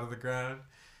pop up out of the ground.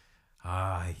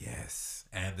 Ah, yes,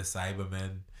 and the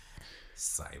Cybermen.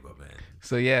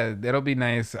 So yeah, that'll be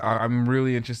nice. I'm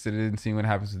really interested in seeing what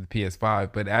happens with the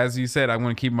PS5. But as you said, I'm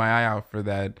going to keep my eye out for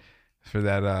that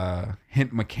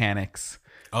hint mechanics.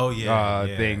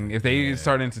 Thing. If they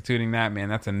start instituting that, man,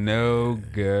 that's a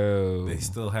no-go. They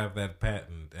still have that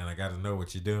patent, and I got to know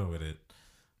what you're doing with it.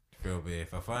 Feel me?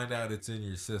 If I find out it's in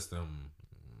your system,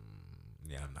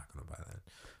 I'm not going to buy that.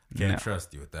 I can't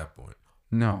trust you at that point.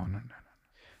 No.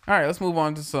 All right, let's move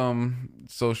on to some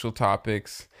social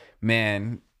topics.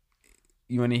 Man,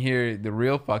 you want to hear the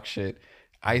real fuck shit?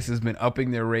 ICE has been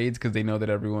upping their raids because they know that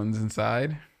everyone's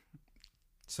inside.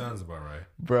 Sounds about right.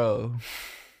 Bro.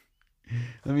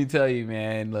 Let me tell you,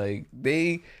 man, like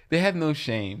they have no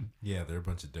shame. Yeah, they're a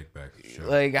bunch of dickbags. Sure.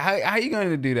 Like how you going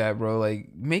to do that, bro? Like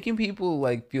making people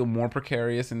like feel more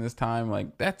precarious in this time,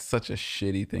 like that's such a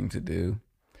shitty thing to do.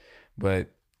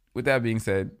 But with that being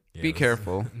said, be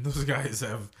careful. Those guys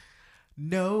have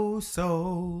no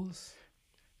souls.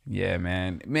 Yeah,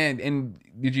 man. And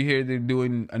did you hear they're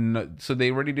doing so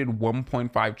they already did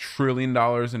 $1.5 trillion in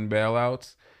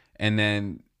bailouts, and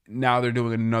then now they're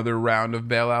doing another round of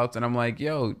bailouts, and I'm like,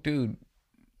 yo, dude.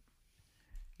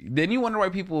 Then you wonder why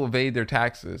people evade their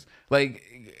taxes. Like,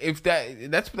 if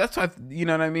that's what, you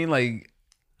know what I mean? Like,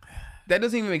 that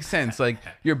doesn't even make sense. Like,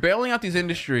 you're bailing out these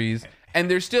industries, and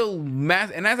they're still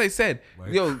mass. And as I said,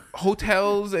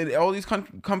 hotels and all these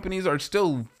companies are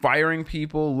still firing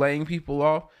people, laying people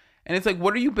off. And it's like,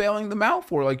 what are you bailing them out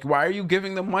for? Like, why are you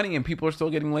giving them money and people are still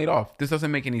getting laid off? This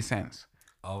doesn't make any sense.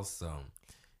 Also,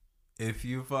 if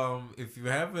you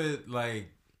haven't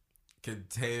like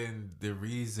contained the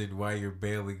reason why you're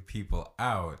bailing people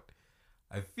out,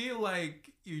 I feel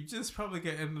like you just probably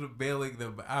gonna end up bailing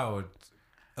them out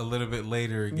a little bit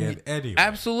later again anyway.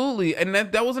 Absolutely. And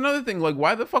that was another thing. Like,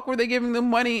 why the fuck were they giving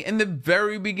them money in the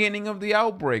very beginning of the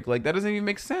outbreak? Like, that doesn't even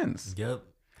make sense. Yep.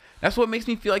 That's what makes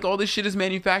me feel like all this shit is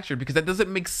manufactured, because that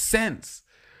doesn't make sense.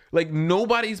 Like,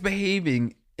 nobody's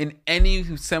behaving in any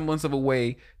semblance of a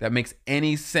way that makes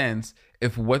any sense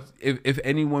if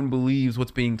anyone believes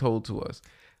what's being told to us.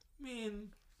 I mean,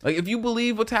 like, if you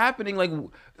believe what's happening, like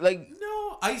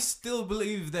no, I still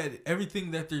believe that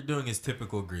everything that they're doing is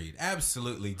typical greed.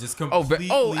 Absolutely, just completely.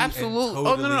 Absolutely.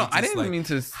 Totally no. I didn't mean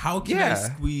to. How can I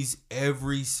squeeze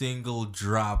every single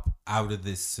drop out of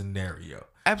this scenario?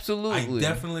 Absolutely. I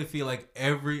definitely feel like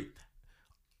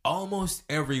almost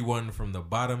everyone from the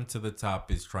bottom to the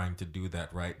top is trying to do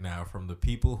that right now. From the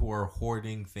people who are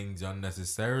hoarding things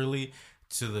unnecessarily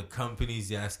to the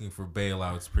companies asking for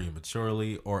bailouts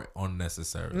prematurely or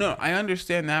unnecessarily. No, I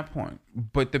understand that point.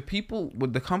 But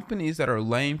the companies that are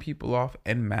laying people off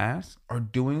en masse are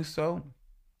doing so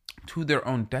to their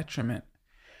own detriment.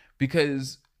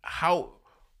 Because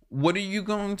what are you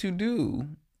going to do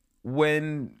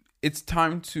when it's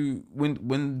time to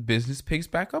when business picks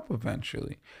back up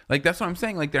eventually? Like, that's what I'm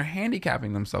saying. Like, they're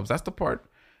handicapping themselves. That's the part.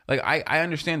 Like, I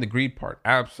understand the greed part.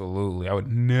 Absolutely. I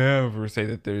would never say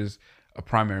that there's a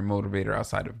primary motivator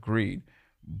outside of greed.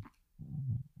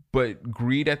 But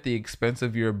greed at the expense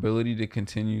of your ability to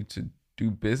continue to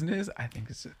do business, I think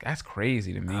that's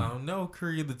crazy to me. I don't know,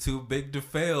 Curry, the too big to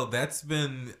fail. That's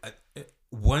been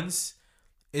once.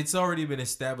 It's already been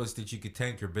established that you could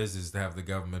tank your business to have the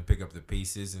government pick up the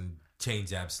pieces and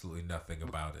change absolutely nothing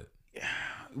about it.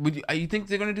 You think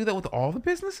they're going to do that with all the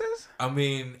businesses? I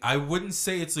mean, I wouldn't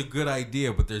say it's a good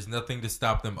idea, but there's nothing to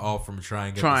stop them all from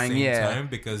trying at the same time,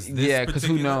 because this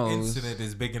particular incident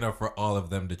is big enough for all of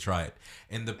them to try it.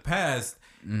 In the past,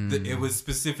 it was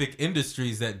specific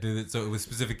industries that did it, so it was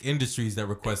specific industries that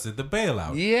requested the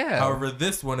bailout. Yeah. However,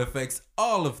 this one affects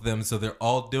all of them, so they're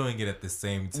all doing it at the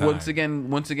same time. Once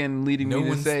again, leading me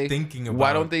to say, thinking about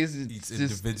why don't they each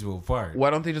individual part? Why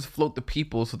don't they just float the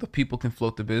people so the people can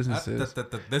float the businesses?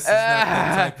 This is not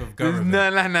that type of government.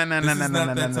 No. This is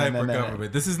not that type of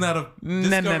government. This is not a.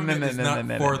 This government is not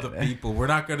for the people. We're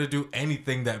not going to do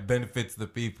anything that benefits the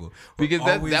people. Because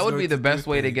that would be the best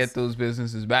way to get those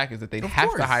businesses back, is that they'd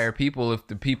have to hire people if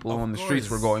the people on the streets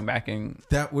were going back in.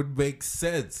 That would make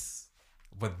sense.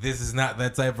 But this is not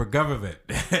that type of government.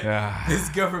 This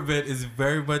government is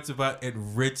very much about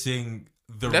enriching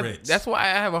the rich. That's why I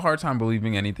have a hard time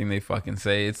believing anything they fucking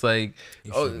say. It's like,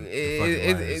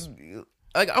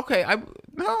 like, okay,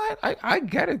 I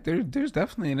get it. There's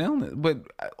definitely an illness, but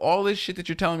all this shit that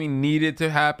you're telling me needed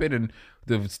to happen, and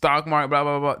the stock market, blah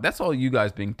blah blah. That's all you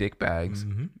guys being dickbags.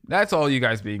 Mm-hmm. That's all you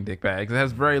guys being dickbags. It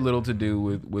has very little to do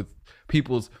with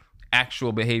people's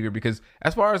actual behavior, because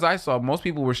as far as I saw, most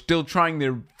people were still trying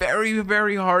their very,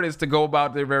 very hardest to go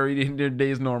about their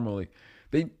days normally.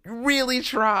 They really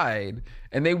tried,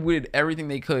 and they did everything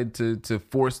they could to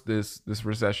force this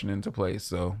recession into place.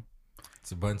 So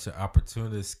it's a bunch of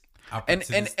opportunists. And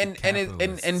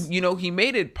you know, he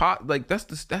made it like that's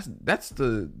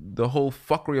the whole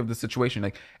fuckery of the situation.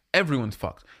 Like, everyone's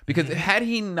fucked, because had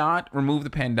he not removed the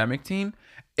pandemic team,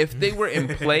 if they were in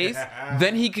place,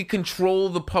 then he could control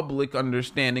the public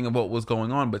understanding of what was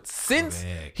going on. But since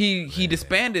he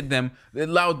disbanded them, it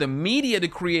allowed the media to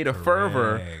create a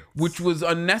fervor, which was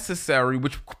unnecessary,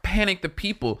 which panicked the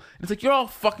people. It's like, you're all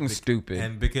fucking stupid.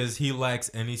 And because he lacks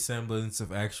any semblance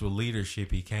of actual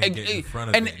leadership, he can't get in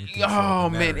front of it. Oh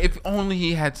man, if only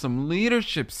he had some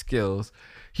leadership skills,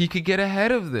 he could get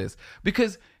ahead of this.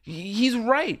 Because he's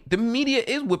right. The media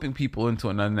is whipping people into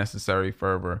an unnecessary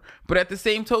fervor. But at the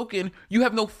same token, you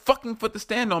have no fucking foot to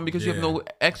stand on, because you have no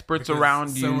experts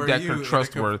around you that are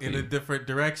trustworthy. In a different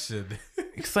direction.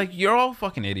 It's like, you're all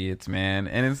fucking idiots, man.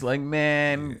 And it's like,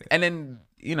 man. And then,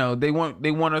 you know, they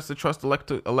want us to trust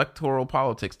electoral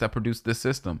politics that produce this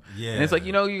system. Yeah. And it's like,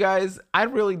 you know, you guys, I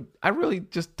really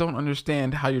just don't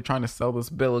understand how you're trying to sell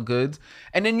this bill of goods.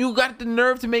 And then you got the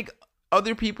nerve to make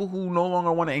other people who no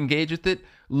longer want to engage with it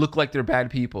look like they're bad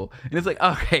people. And it's like,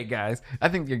 okay, guys, I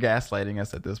think you're gaslighting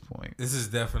us at this point. This is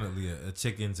definitely a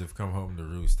chickens have come home to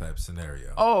roost type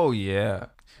scenario. Oh, yeah.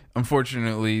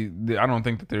 Unfortunately, I don't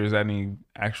think that there's any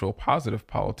actual positive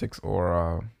politics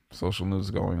or social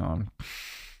news going on.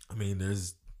 I mean,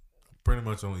 there's pretty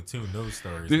much only two news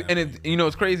stories. And you know,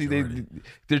 it's crazy.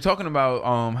 They're talking about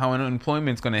how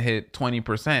unemployment's going to hit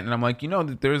 20%. And I'm like, you know,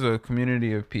 that there's a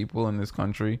community of people in this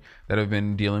country that have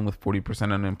been dealing with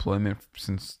 40% unemployment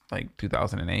since like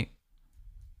 2008.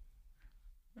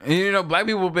 And, you know, black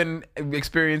people have been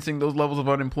experiencing those levels of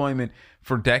unemployment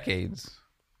for decades.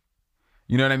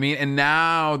 You know what I mean? And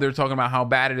now they're talking about how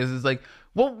bad it is. It's like,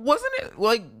 well, wasn't it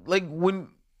like when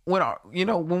you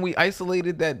know, when we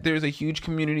isolated that there's a huge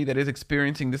community that is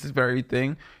experiencing this very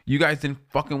thing, you guys didn't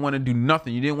fucking want to do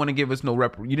nothing. You didn't want to give us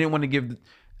you didn't want to give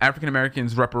African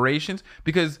Americans reparations,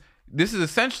 because this is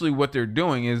essentially what they're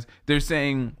doing. Is they're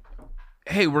saying,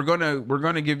 hey, we're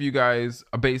gonna give you guys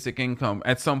a basic income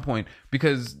at some point,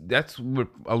 because that's what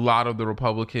a lot of the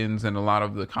Republicans and a lot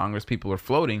of the Congress people are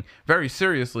floating very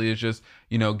seriously, is just,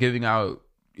 you know, giving out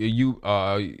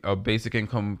a basic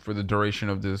income for the duration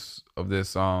of this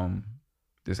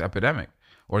epidemic,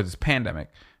 or this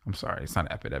pandemic. I'm sorry, it's not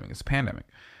an epidemic, it's a pandemic.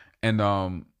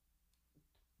 And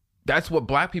that's what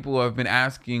black people have been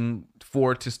asking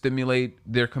for, to stimulate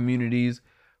their communities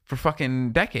for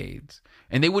fucking decades,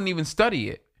 and they wouldn't even study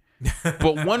it.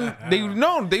 But they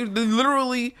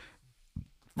literally,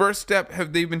 first step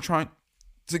they've been trying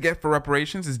to get for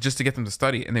reparations is just to get them to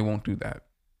study it, and they won't do that.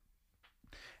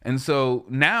 And so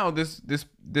now this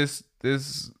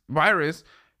virus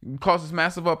causes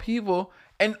massive upheaval,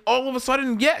 and all of a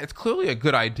sudden, yeah, it's clearly a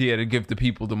good idea to give the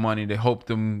people the money to help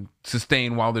them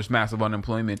sustain while there's massive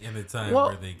unemployment in a time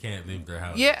where they can't leave their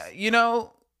houses. Yeah, you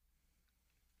know,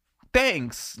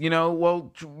 thanks. You know,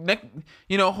 well,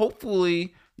 you know,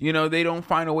 hopefully, you know, they don't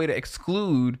find a way to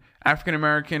exclude African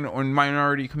American or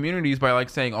minority communities by like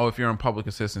saying, oh, if you're on public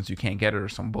assistance, you can't get it, or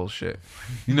some bullshit.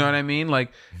 You know what I mean?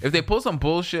 Like, if they pull some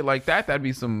bullshit like that, that'd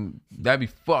be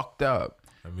fucked up.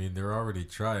 I mean, they're already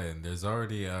trying. There's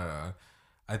already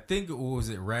I think, what was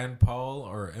it, Rand Paul,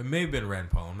 or it may have been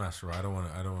Rand Paul. I'm not sure. I don't want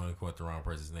to quote the wrong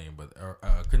person's name, but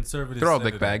conservative. They're all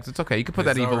dickbags. It's okay. You can put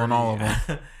that evil in all of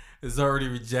them. It's already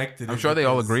rejected. I'm sure they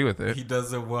all agree with it. He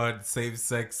doesn't want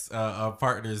same-sex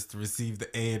partners to receive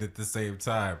the aid at the same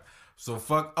time. So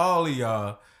fuck all of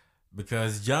y'all,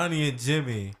 because Johnny and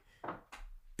Jimmy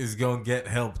is gonna get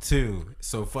help too.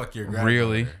 So fuck your grandmother.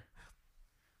 Really?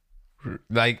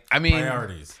 Like, I mean,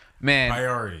 priorities. Man,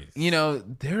 priorities. You know,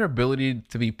 their ability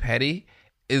to be petty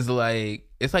is like,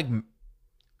 it's like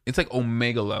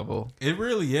Omega level. It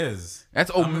really is. That's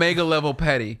Omega level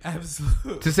petty.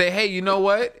 Absolutely. To say, hey, you know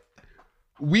what?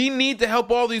 We need to help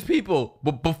all these people,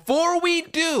 but before we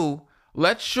do,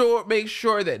 let's make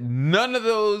sure that none of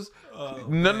those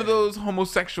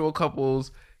homosexual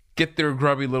couples get their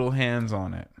grubby little hands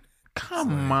on it.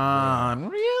 Come on,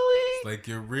 really? It's like,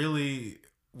 you're really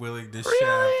willing to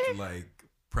shaft like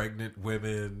pregnant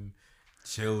women,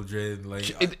 children.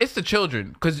 Like it's the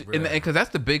children, because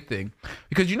that's the big thing,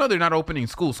 because they're not opening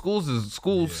schools.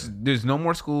 There's no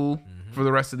more school for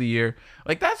the rest of the year.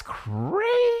 Like, that's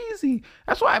crazy.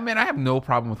 That's why I have no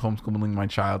problem with homeschooling my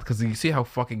child, because you see how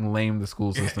fucking lame the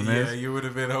school system is. Yeah, you would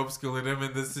have been homeschooling them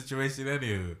in this situation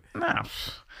anyway. Nah,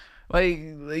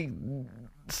 like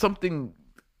something.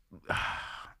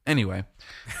 Anyway,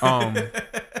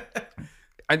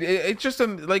 it's just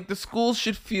like the schools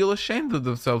should feel ashamed of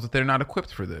themselves that they're not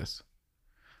equipped for this.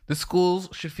 The schools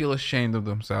should feel ashamed of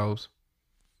themselves.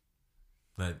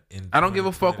 I don't give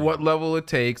a fuck what level it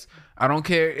takes. I don't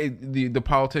care. The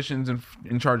politicians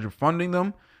in charge of funding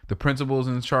them, the principals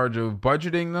in charge of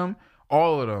budgeting them,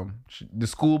 all of them, the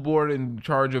school board in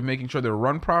charge of making sure they're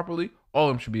run properly, all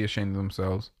of them should be ashamed of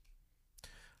themselves.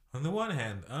 On the one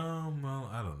hand, well,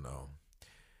 I don't know.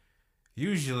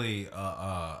 Usually,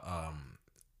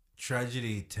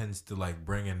 tragedy tends to like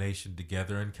bring a nation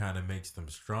together and kind of makes them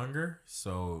stronger.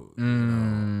 So,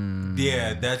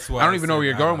 yeah, that's why I don't even know where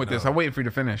you're going with this. I'm waiting for you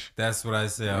to finish. That's what I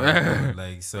say.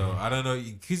 Like, so I don't know,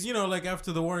 because like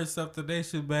after the war and stuff, the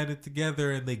nation banded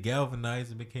together and they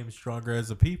galvanized and became stronger as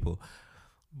a people.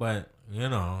 But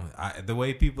the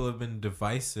way people have been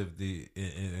divisive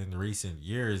in recent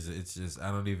years, it's just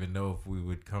I don't even know if we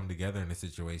would come together in a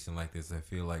situation like this. I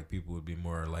feel like people would be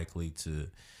more likely to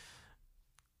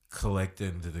collect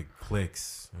into the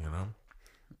cliques.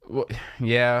 Well,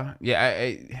 yeah.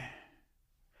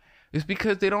 It's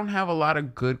because they don't have a lot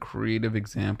of good creative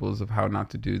examples of how not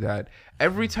to do that.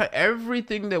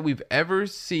 Everything that we've ever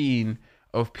seen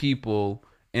of people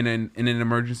in an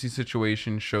emergency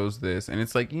situation shows this, and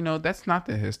it's like, that's not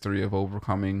the history of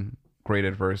overcoming great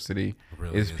adversity.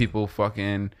 Really is people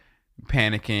fucking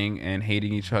panicking and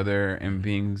hating each other and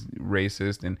being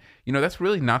racist, and that's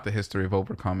really not the history of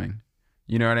overcoming.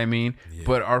 You know what I mean? Yeah.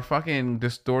 But our fucking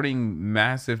distorting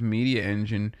massive media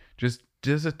engine just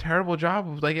does a terrible job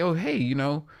of like, oh, hey,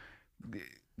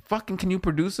 fucking, can you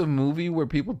produce a movie where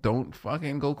people don't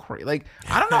fucking go crazy? Like,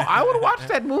 I don't know. I would watch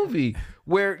that movie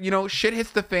where, shit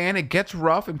hits the fan, it gets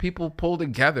rough, and people pull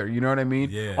together. You know what I mean?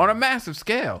 Yeah. On a massive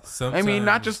scale. Sometimes, I mean,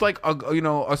 not just like,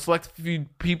 a select few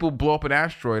people blow up an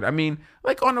asteroid. I mean,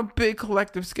 like on a big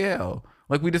collective scale.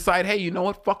 Like we decide, hey, you know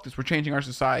what? Fuck this. We're changing our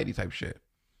society type shit.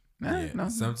 No.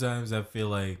 Sometimes I feel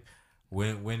like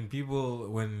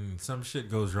when some shit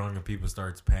goes wrong and people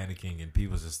starts panicking and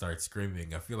people just start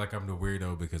screaming, I feel like I'm the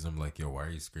weirdo because I'm like, yo, why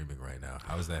are you screaming right now?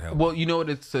 How is that helping? Well,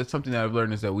 what it's something that I've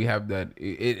learned is that we have that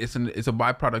it's a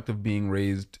byproduct of being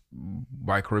raised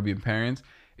by Caribbean parents.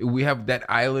 We have that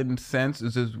island sense.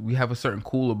 It's just we have a certain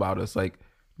cool about us. Like,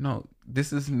 no,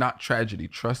 this is not tragedy.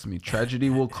 Trust me, tragedy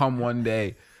will come one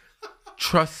day.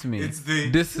 Trust me,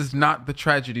 this is not the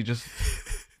tragedy. Just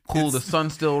cool. The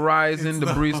sun's still rising,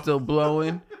 the breeze still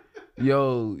blowing.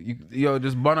 Yo,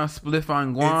 just burn a spliff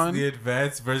on Guan. It's the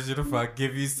advanced version of I'll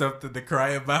give you something to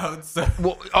cry about. So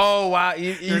well, oh wow,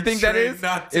 you think that is?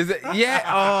 Is it? Yeah.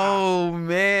 Oh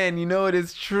man, it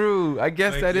is true. I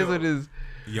guess like, that is what it is.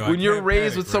 When you're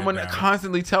raised with someone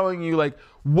constantly telling you like,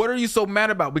 what are you so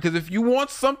mad about? Because if you want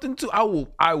something to, I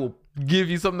will give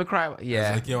you something to cry about.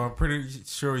 Yeah. Like, yo, I'm pretty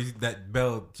sure that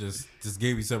belt just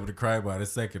gave you something to cry about a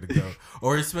second ago.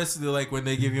 Or especially like when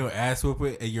they give you an ass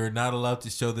whooping and you're not allowed to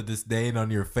show the disdain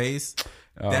on your face.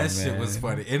 Shit was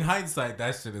funny. In hindsight,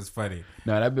 that shit is funny.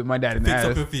 No, that bit my dad in the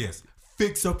ass.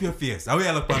 Fix up your face. How you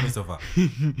look by me so far?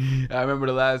 I remember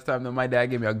the last time that my dad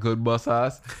gave me a good bus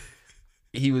ass.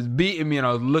 He was beating me and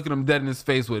I was looking him dead in his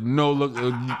face with no look,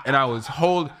 and I was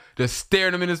just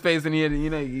staring him in his face, and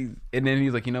and then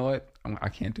he's like, you know what? I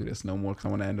can't do this no more because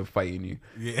I'm gonna end up fighting you.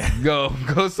 Yeah,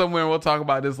 go somewhere and we'll talk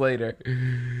about this later.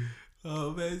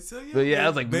 Oh man, so but yeah, I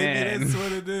was like, maybe man, that's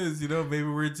what it is. Maybe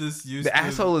we're just used. The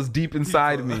asshole is deep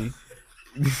inside me.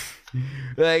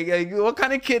 like, what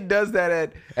kind of kid does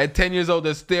that at 10 years old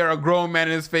to stare a grown man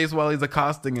in his face while he's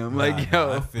accosting him?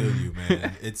 Yo, I feel you,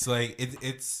 man. It's like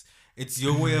it's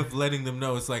your way of letting them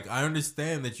know. It's like, I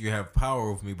understand that you have power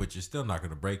over me, but you're still not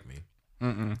going to break me.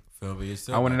 Feel me?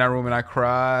 I went in that room and I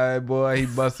cried, boy. He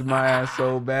busted my ass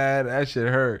so bad. That shit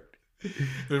hurt.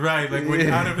 Right, like when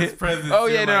out of his presence. Oh,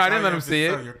 yeah, no, I didn't let him see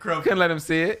it. Couldn't let him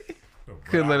see it.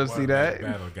 Couldn't let him see that.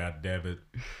 Battle, God damn it.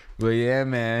 But yeah,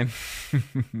 man.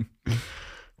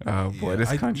 Oh, boy,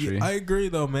 this country. I agree,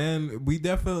 though, man. We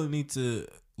definitely need to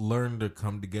learn to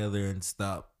come together and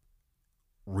stop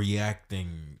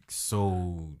reacting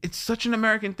so it's such an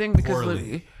American thing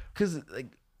because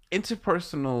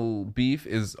interpersonal beef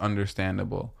is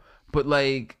understandable, but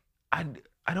like I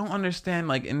don't understand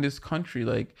like in this country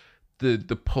like the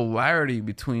polarity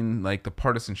between like the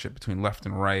partisanship between left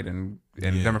and right and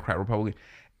Democrat Republican.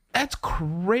 That's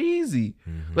crazy.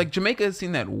 Like Jamaica has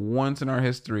seen that once in our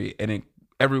history, and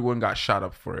everyone got shot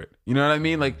up for it. You know what I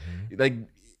mean? Like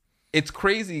it's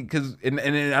crazy because, and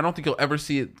I don't think you'll ever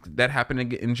see that happen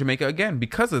in Jamaica again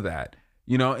because of that.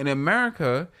 You know, in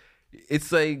America,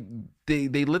 it's like they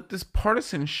let this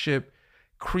partisanship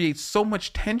create so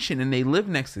much tension, and they live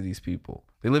next to these people.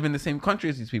 They live in the same country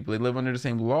as these people. They live under the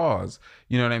same laws.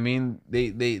 You know what I mean?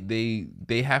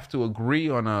 They have to agree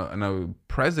on a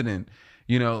president.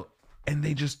 You know, and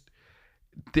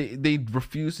they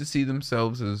refuse to see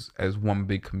themselves as one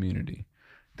big community.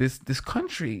 This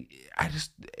country,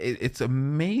 it's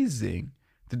amazing,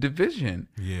 the division.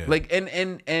 Yeah. Like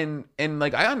and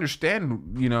like I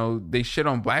understand, you know, they shit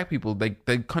on black people. Like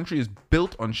the country is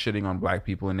built on shitting on black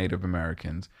people and Native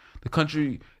Americans. The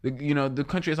country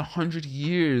has 100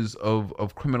 years of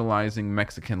criminalizing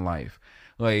Mexican life.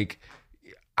 Like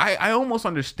I almost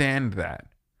understand that.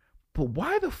 But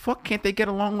why the fuck can't they get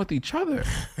along with each other?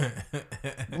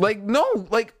 Like, no,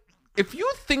 like if you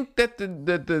think that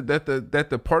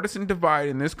the partisan divide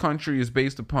in this country is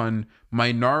based upon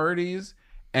minorities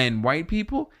and white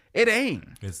people, it ain't.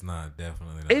 It's not,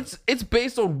 definitely not. It's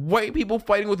based on white people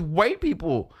fighting with white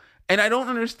people. And I don't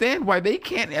understand why they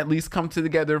can't at least come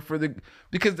together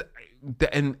because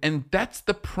that's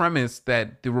the premise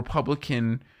that the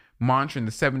Republican mantra in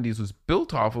the 70s was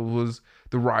built off of, was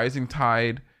the rising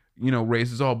tide, you know,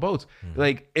 raises all boats.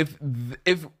 Like if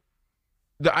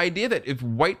the idea that if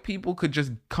white people could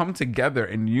just come together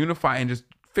and unify and just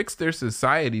fix their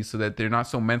society so that they're not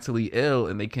so mentally ill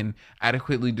and they can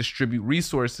adequately distribute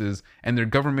resources and their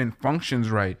government functions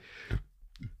right,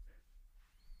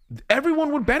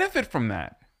 everyone would benefit from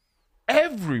that.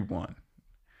 Everyone.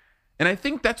 And I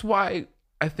think that's why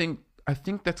I think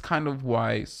that's kind of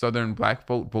why Southern black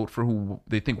vote for who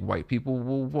they think white people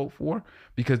will vote for,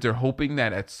 because they're hoping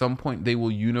that at some point they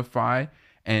will unify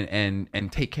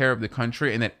and take care of the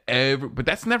country, and but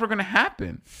that's never going to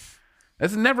happen.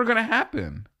 That's never going to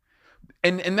happen.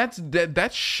 And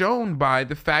that's shown by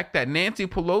the fact that Nancy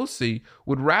Pelosi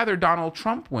would rather Donald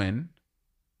Trump win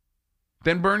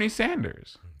than Bernie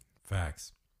Sanders.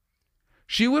 Facts.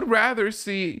 She would rather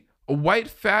see a white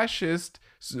supremacist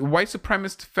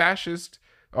fascist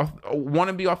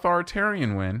wannabe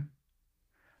authoritarian win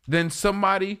than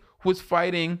somebody who's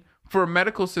fighting for a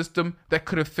medical system that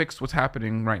could have fixed what's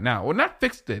happening right now. Well, not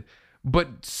fixed it,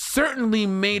 but certainly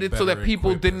made it so that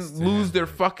people didn't lose their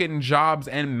fucking jobs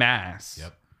en masse.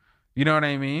 Yep. You know what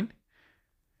I mean?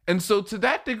 And so to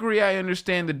that degree, I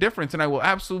understand the difference, and I will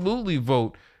absolutely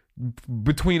vote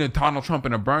between a Donald Trump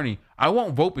and a Bernie. I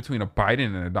won't vote between a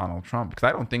Biden and a Donald Trump, because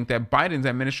I don't think that Biden's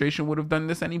administration would have done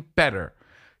this any better.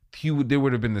 There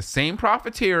would have been the same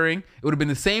profiteering. It would have been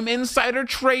the same insider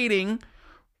trading,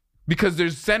 because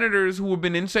there's senators who have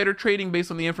been insider trading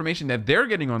based on the information that they're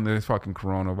getting on this fucking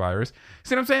coronavirus.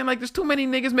 See what I'm saying? Like, there's too many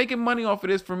niggas making money off of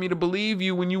this for me to believe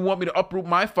you when you want me to uproot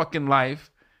my fucking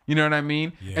life. You know what I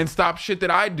mean? Yeah. And stop shit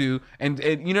that I do. And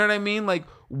you know what I mean? Like,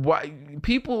 why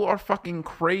people are fucking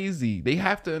crazy. They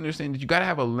have to understand that you got to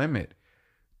have a limit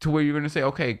to where you're going to say,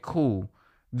 okay, cool,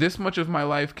 this much of my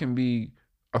life can be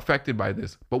affected by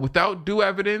this. But without due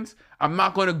evidence, I'm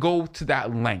not going to go to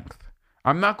that length.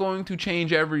 I'm not going to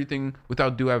change everything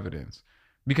without due evidence.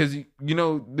 Because, you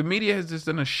know, the media has just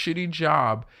done a shitty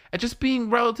job at just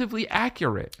being relatively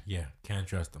accurate. Yeah, can't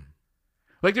trust them.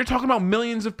 Like, they're talking about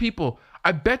millions of people.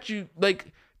 I bet you,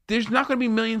 like, there's not going to be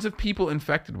millions of people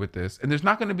infected with this. And there's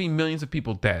not going to be millions of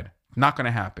people dead. Not going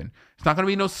to happen. It's not going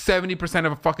to be no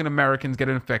 70% of fucking Americans get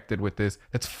infected with this.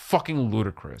 That's fucking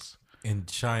ludicrous. In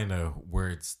China, where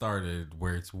it started,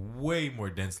 where it's way more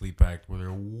densely packed, where there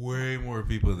are way more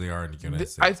people than there are in the United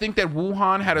States. I think that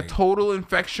Wuhan had a total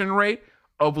infection rate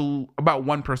of about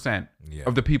 1%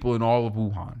 of the people in all of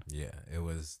Wuhan. Yeah, it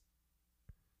was.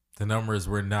 The numbers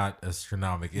were not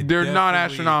astronomical. They're not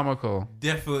astronomical.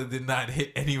 Definitely did not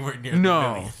hit anywhere near the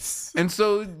millions. And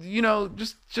so, you know,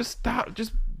 just stop.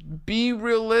 Just be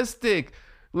realistic.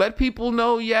 Let people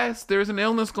know, yes, there's an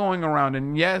illness going around.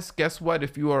 And yes, guess what?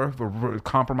 If you are a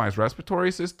compromised respiratory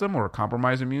system or a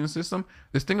compromised immune system,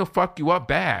 this thing will fuck you up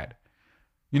bad.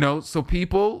 You know, so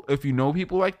people, if you know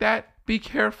people like that, be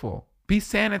careful. Be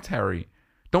sanitary.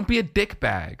 Don't be a dick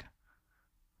bag.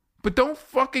 But don't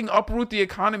fucking uproot the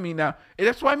economy now.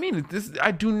 That's what I mean.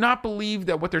 I do not believe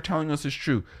that what they're telling us is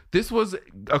true. This was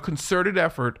a concerted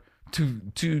effort to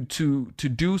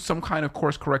do some kind of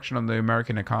course correction on the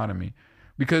American economy.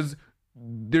 Because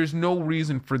there's no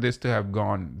reason for this to have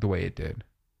gone the way it did.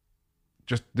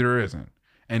 Just there isn't.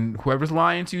 And whoever's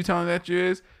lying to you telling that you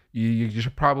is, you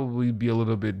should probably be a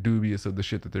little bit dubious of the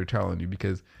shit that they're telling you,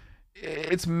 because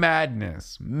it's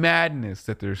madness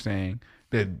that they're saying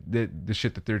the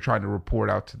shit that they're trying to report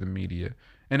out to the media.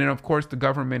 And then of course the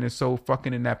government is so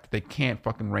fucking inept that they can't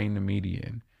fucking rein the media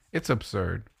in. It's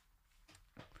absurd.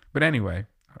 But anyway,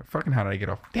 fucking how did I get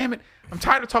off? Damn it. I'm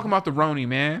tired of talking about the Roni,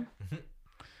 man.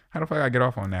 How the fuck I get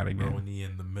off on that again? Roni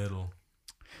in the middle.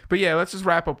 But yeah, let's just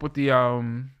wrap up with the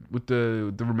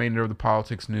remainder of the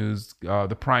politics news.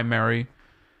 The primary.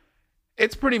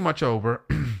 It's pretty much over.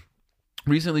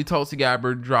 Recently, Tulsi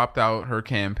Gabbard dropped out her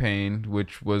campaign,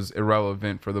 which was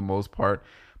irrelevant for the most part.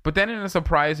 But then in a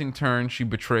surprising turn, she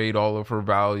betrayed all of her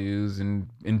values and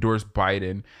endorsed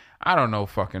Biden. I don't know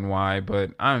fucking why,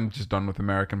 but I'm just done with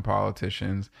American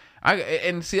politicians.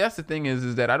 And see, that's the thing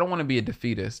is that I don't want to be a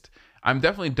defeatist. I'm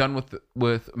definitely done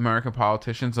with American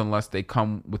politicians unless they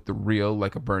come with the real,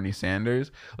 like a Bernie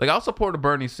Sanders. Like, I'll support a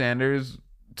Bernie Sanders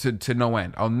to no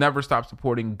end. I'll never stop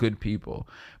supporting good people.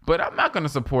 But I'm not going to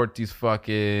support these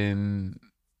fucking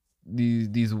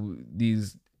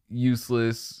these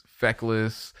useless,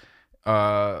 feckless,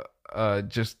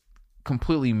 just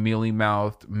completely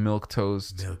mealy-mouthed milk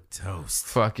toast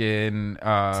fucking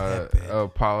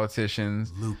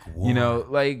politicians. Lukewarm. You know,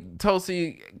 like,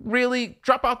 Tulsi, really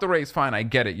drop out the race. Fine, I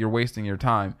get it, you're wasting your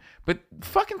time, but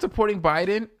fucking supporting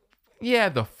Biden, yeah,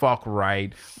 the fuck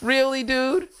right. Really,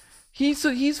 dude?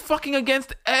 He's fucking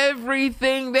against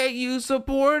everything that you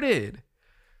supported.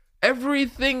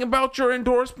 Everything about your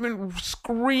endorsement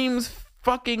screams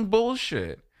fucking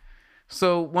bullshit.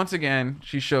 So once again,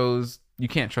 she shows you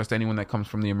can't trust anyone that comes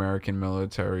from the American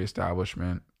military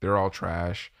establishment. They're all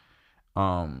trash.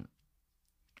 And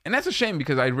that's a shame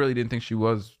because I really didn't think she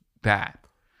was that.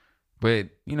 But,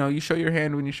 you know, you show your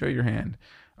hand when you show your hand.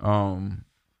 And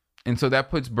so that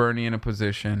puts Bernie in a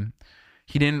position.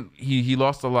 He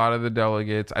lost a lot of the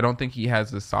delegates. I don't think he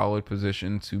has a solid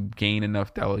position to gain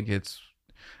enough delegates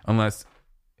unless,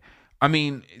 I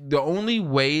mean, the only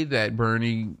way that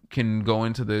Bernie can go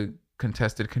into the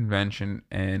contested convention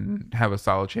and have a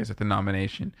solid chance at the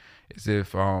nomination is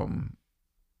if Biden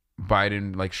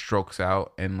like strokes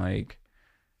out and like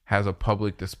has a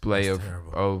public display of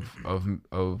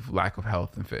lack of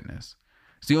health and fitness.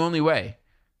 It's the only way.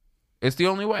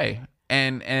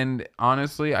 And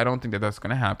honestly, I don't think that that's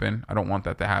going to happen. I don't want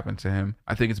that to happen to him.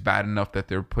 I think it's bad enough that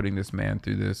they're putting this man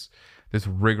through this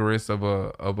rigorous of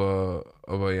a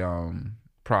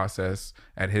process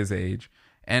at his age.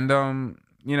 And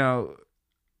you know,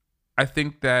 I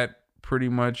think that pretty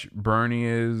much Bernie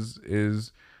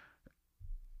is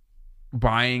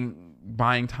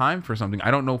buying time for something. I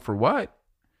don't know for what.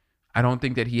 I don't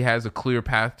think that he has a clear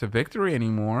path to victory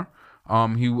anymore.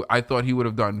 I thought he would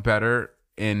have done better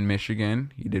in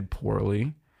Michigan. He did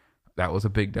poorly. That was a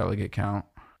big delegate count.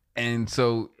 And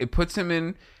so it puts him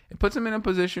in a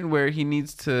position where he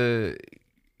needs to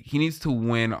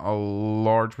win a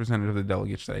large percentage of the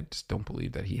delegates that I just don't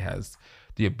believe that he has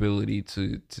the ability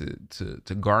to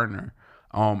garner.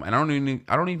 And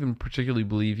I don't even particularly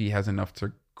believe he has enough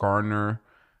to garner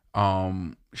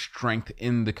strength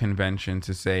in the convention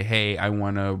to say, hey, I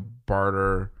want to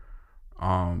barter,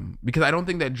 because I don't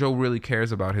think that Joe really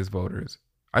cares about his voters.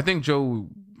 I think Joe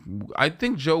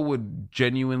would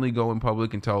genuinely go in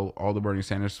public and tell all the Bernie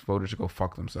Sanders voters to go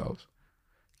fuck themselves.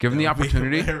 Given the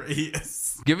opportunity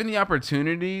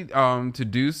to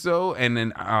do so, and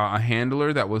then a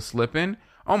handler that was slipping,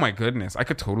 oh my goodness, I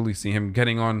could totally see him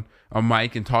getting on a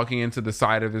mic and talking into the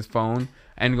side of his phone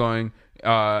and going,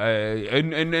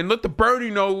 and let the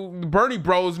Bernie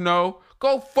bros know,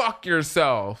 go fuck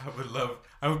yourself.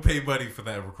 I would pay money for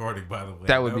that recording, by the way.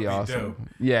 That would be awesome. Dope.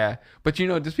 Yeah. But you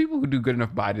know, there's people who do good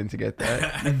enough Biden to get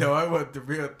that. No, I want the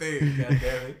real thing,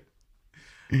 goddammit.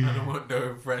 I don't want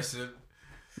no impression.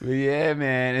 But yeah,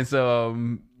 man. And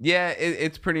so,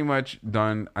 it's pretty much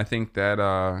done. I think that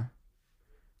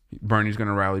Bernie's going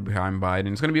to rally behind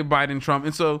Biden. It's going to be a Biden Trump.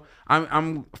 And so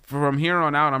I'm from here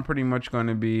on out, I'm pretty much going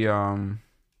to be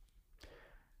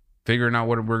figuring out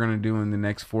what we're going to do in the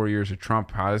next 4 years of Trump,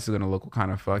 how this is going to look, what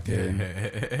kind of fucking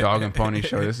dog and pony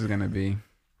show this is going to be.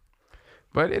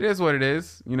 But it is what it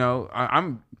is. You know,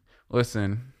 I'm a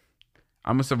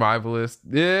survivalist.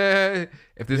 Yeah.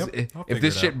 If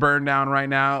this shit burned down right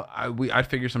now, I'd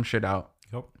figure some shit out.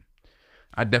 Yep.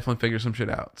 I'd definitely figure some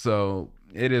shit out. So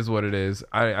it is what it is.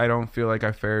 I don't feel like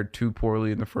I fared too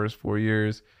poorly in the first 4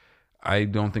 years. I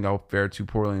don't think I'll fare too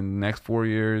poorly in the next 4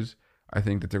 years. I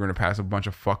think that they're going to pass a bunch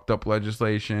of fucked up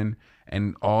legislation,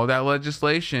 and all that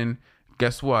legislation,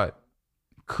 guess what?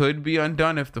 Could be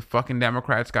undone if the fucking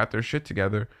Democrats got their shit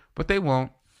together, but they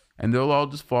won't. And they'll all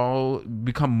just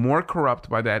become more corrupt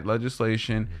by that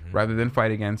legislation rather than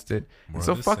fight against it.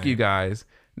 So fuck you guys.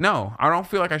 No, I don't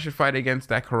feel like I should fight against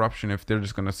that corruption if they're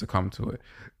just going to succumb to it.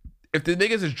 If the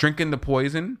niggas is drinking the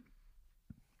poison,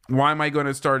 Why am I going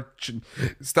to start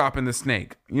stopping the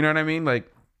snake? You know what I mean?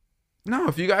 Like, no,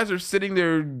 if you guys are sitting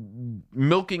there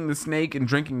milking the snake and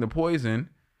drinking the poison,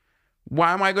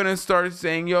 why am I going to start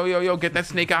saying, yo, get that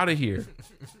snake out of here?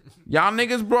 Y'all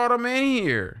niggas brought him in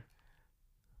here.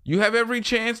 You have every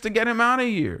chance to get him out of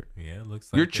here. Yeah, it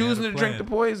looks like you're choosing to drink the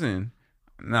poison.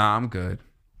 Nah, I'm good.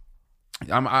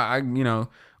 I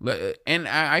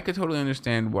could totally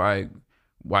understand why.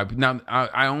 Now,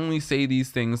 I only say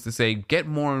these things to say, get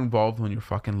more involved on your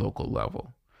fucking local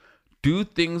level. Do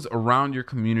things around your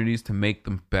communities to make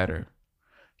them better.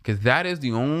 Because that is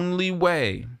the only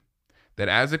way that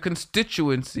as a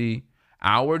constituency,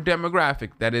 our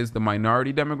demographic, that is the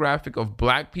minority demographic of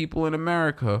black people in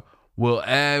America, will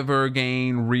ever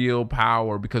gain real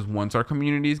power. Because once our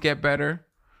communities get better,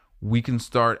 we can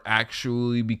start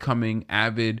actually becoming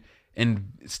avid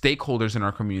and stakeholders in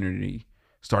our community.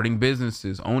 Starting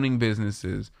businesses, owning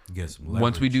businesses.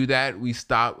 Once we do that,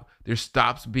 there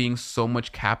stops being so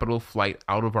much capital flight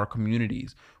out of our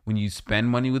communities. When you spend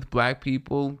money with black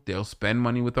people, they'll spend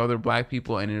money with other black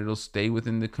people, and it'll stay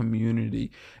within the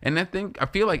community. And I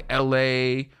feel like LA,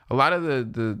 a lot of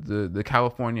the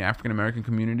California African American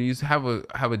communities have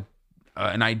an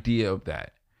idea of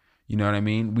that. You know what I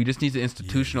mean? We just need to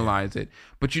institutionalize it.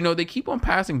 But, they keep on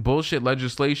passing bullshit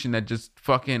legislation that just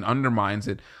fucking undermines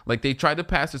it. Like, they tried to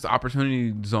pass this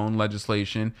opportunity zone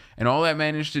legislation, and all that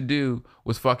managed to do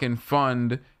was fucking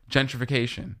fund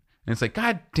gentrification. And it's like,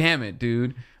 God damn it,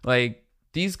 dude. Like,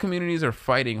 these communities are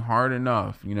fighting hard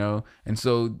enough, And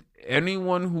so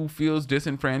anyone who feels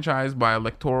disenfranchised by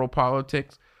electoral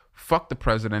politics, fuck the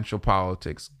presidential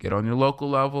politics. Get on your local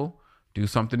level. Do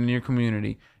something in your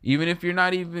community. Even if you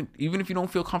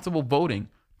don't feel comfortable voting,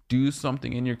 do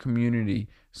something in your community.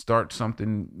 Start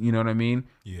something, you know what I mean?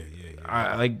 Yeah.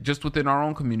 Like, just within our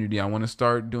own community, I want to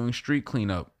start doing street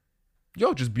cleanup.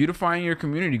 Just beautifying your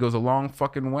community goes a long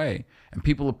fucking way. And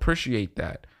people appreciate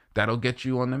that. That'll get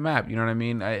you on the map. You know what I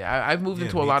mean? I've moved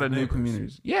into a lot of new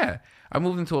communities. Yeah. I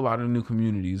moved into a lot of new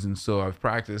communities. And so I've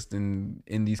practiced in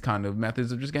these kind of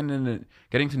methods of just getting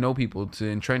to know people, to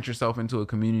entrench yourself into a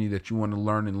community that you want to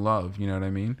learn and love. You know what I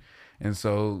mean? And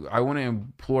so I want to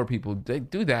implore people,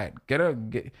 do that.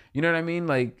 You know what I mean?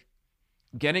 Like,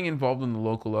 getting involved in the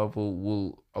local level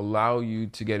will allow you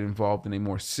to get involved in a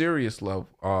more serious level,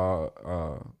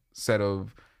 set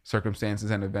of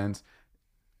circumstances and events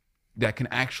that can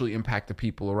actually impact the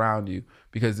people around you,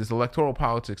 because this electoral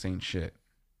politics ain't shit.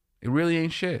 It really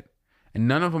ain't shit. And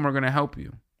none of them are going to help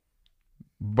you.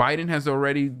 Biden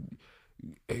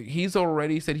he's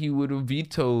already said he would have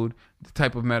vetoed the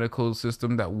type of medical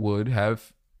system that would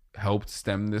have helped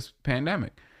stem this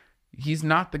pandemic. He's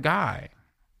not the guy.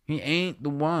 He ain't the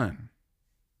one.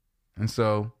 And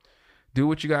so do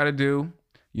what you got to do.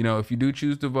 If you do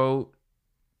choose to vote,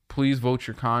 please vote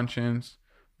your conscience,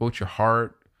 vote your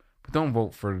heart. But don't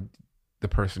vote for the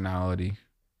personality.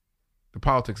 The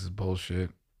politics is bullshit.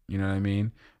 You know what I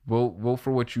mean? Vote for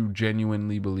what you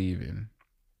genuinely believe in.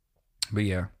 But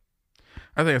yeah,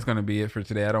 I think that's gonna be it for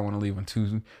today. I don't want to leave on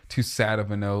too sad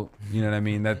of a note. You know what I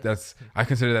mean? That's I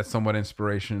consider that somewhat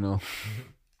inspirational.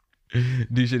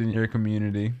 Do shit in your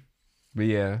community. But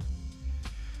yeah.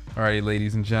 All right,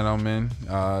 ladies and gentlemen.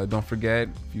 Don't forget,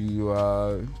 if you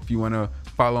want to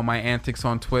follow my antics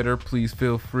on Twitter, please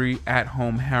feel free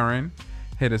 @HomeHeron.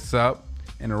 Hit us up,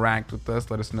 interact with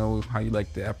us, let us know how you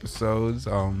like the episodes.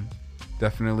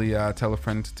 Definitely tell a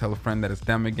friend that it's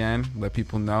them again. Let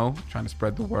people know. Trying to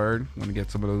spread the word. Want to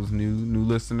get some of those new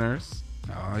listeners.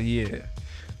 Oh yeah.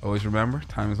 Always remember,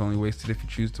 time is only wasted if you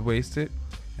choose to waste it.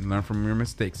 And learn from your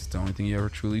mistakes. It's the only thing you ever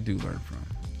truly do learn from.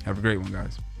 Have a great one,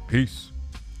 guys. Peace.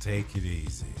 Take it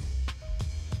easy.